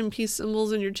scratching peace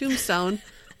symbols in your tombstone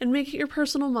and make it your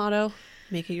personal motto.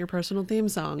 Make it your personal theme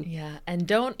song. Yeah, and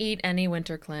don't eat any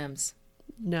winter clams.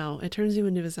 No, it turns you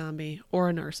into a zombie or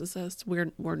a narcissist.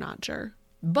 We're not sure.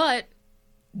 But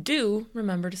do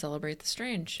remember to celebrate the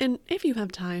strange. And if you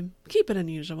have time, keep it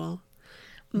unusual.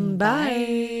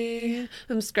 Bye.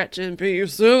 I'm scratching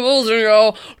peace symbols in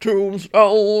your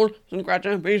tombstone. I'm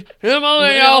scratching peace symbols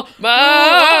in your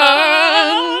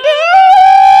mind.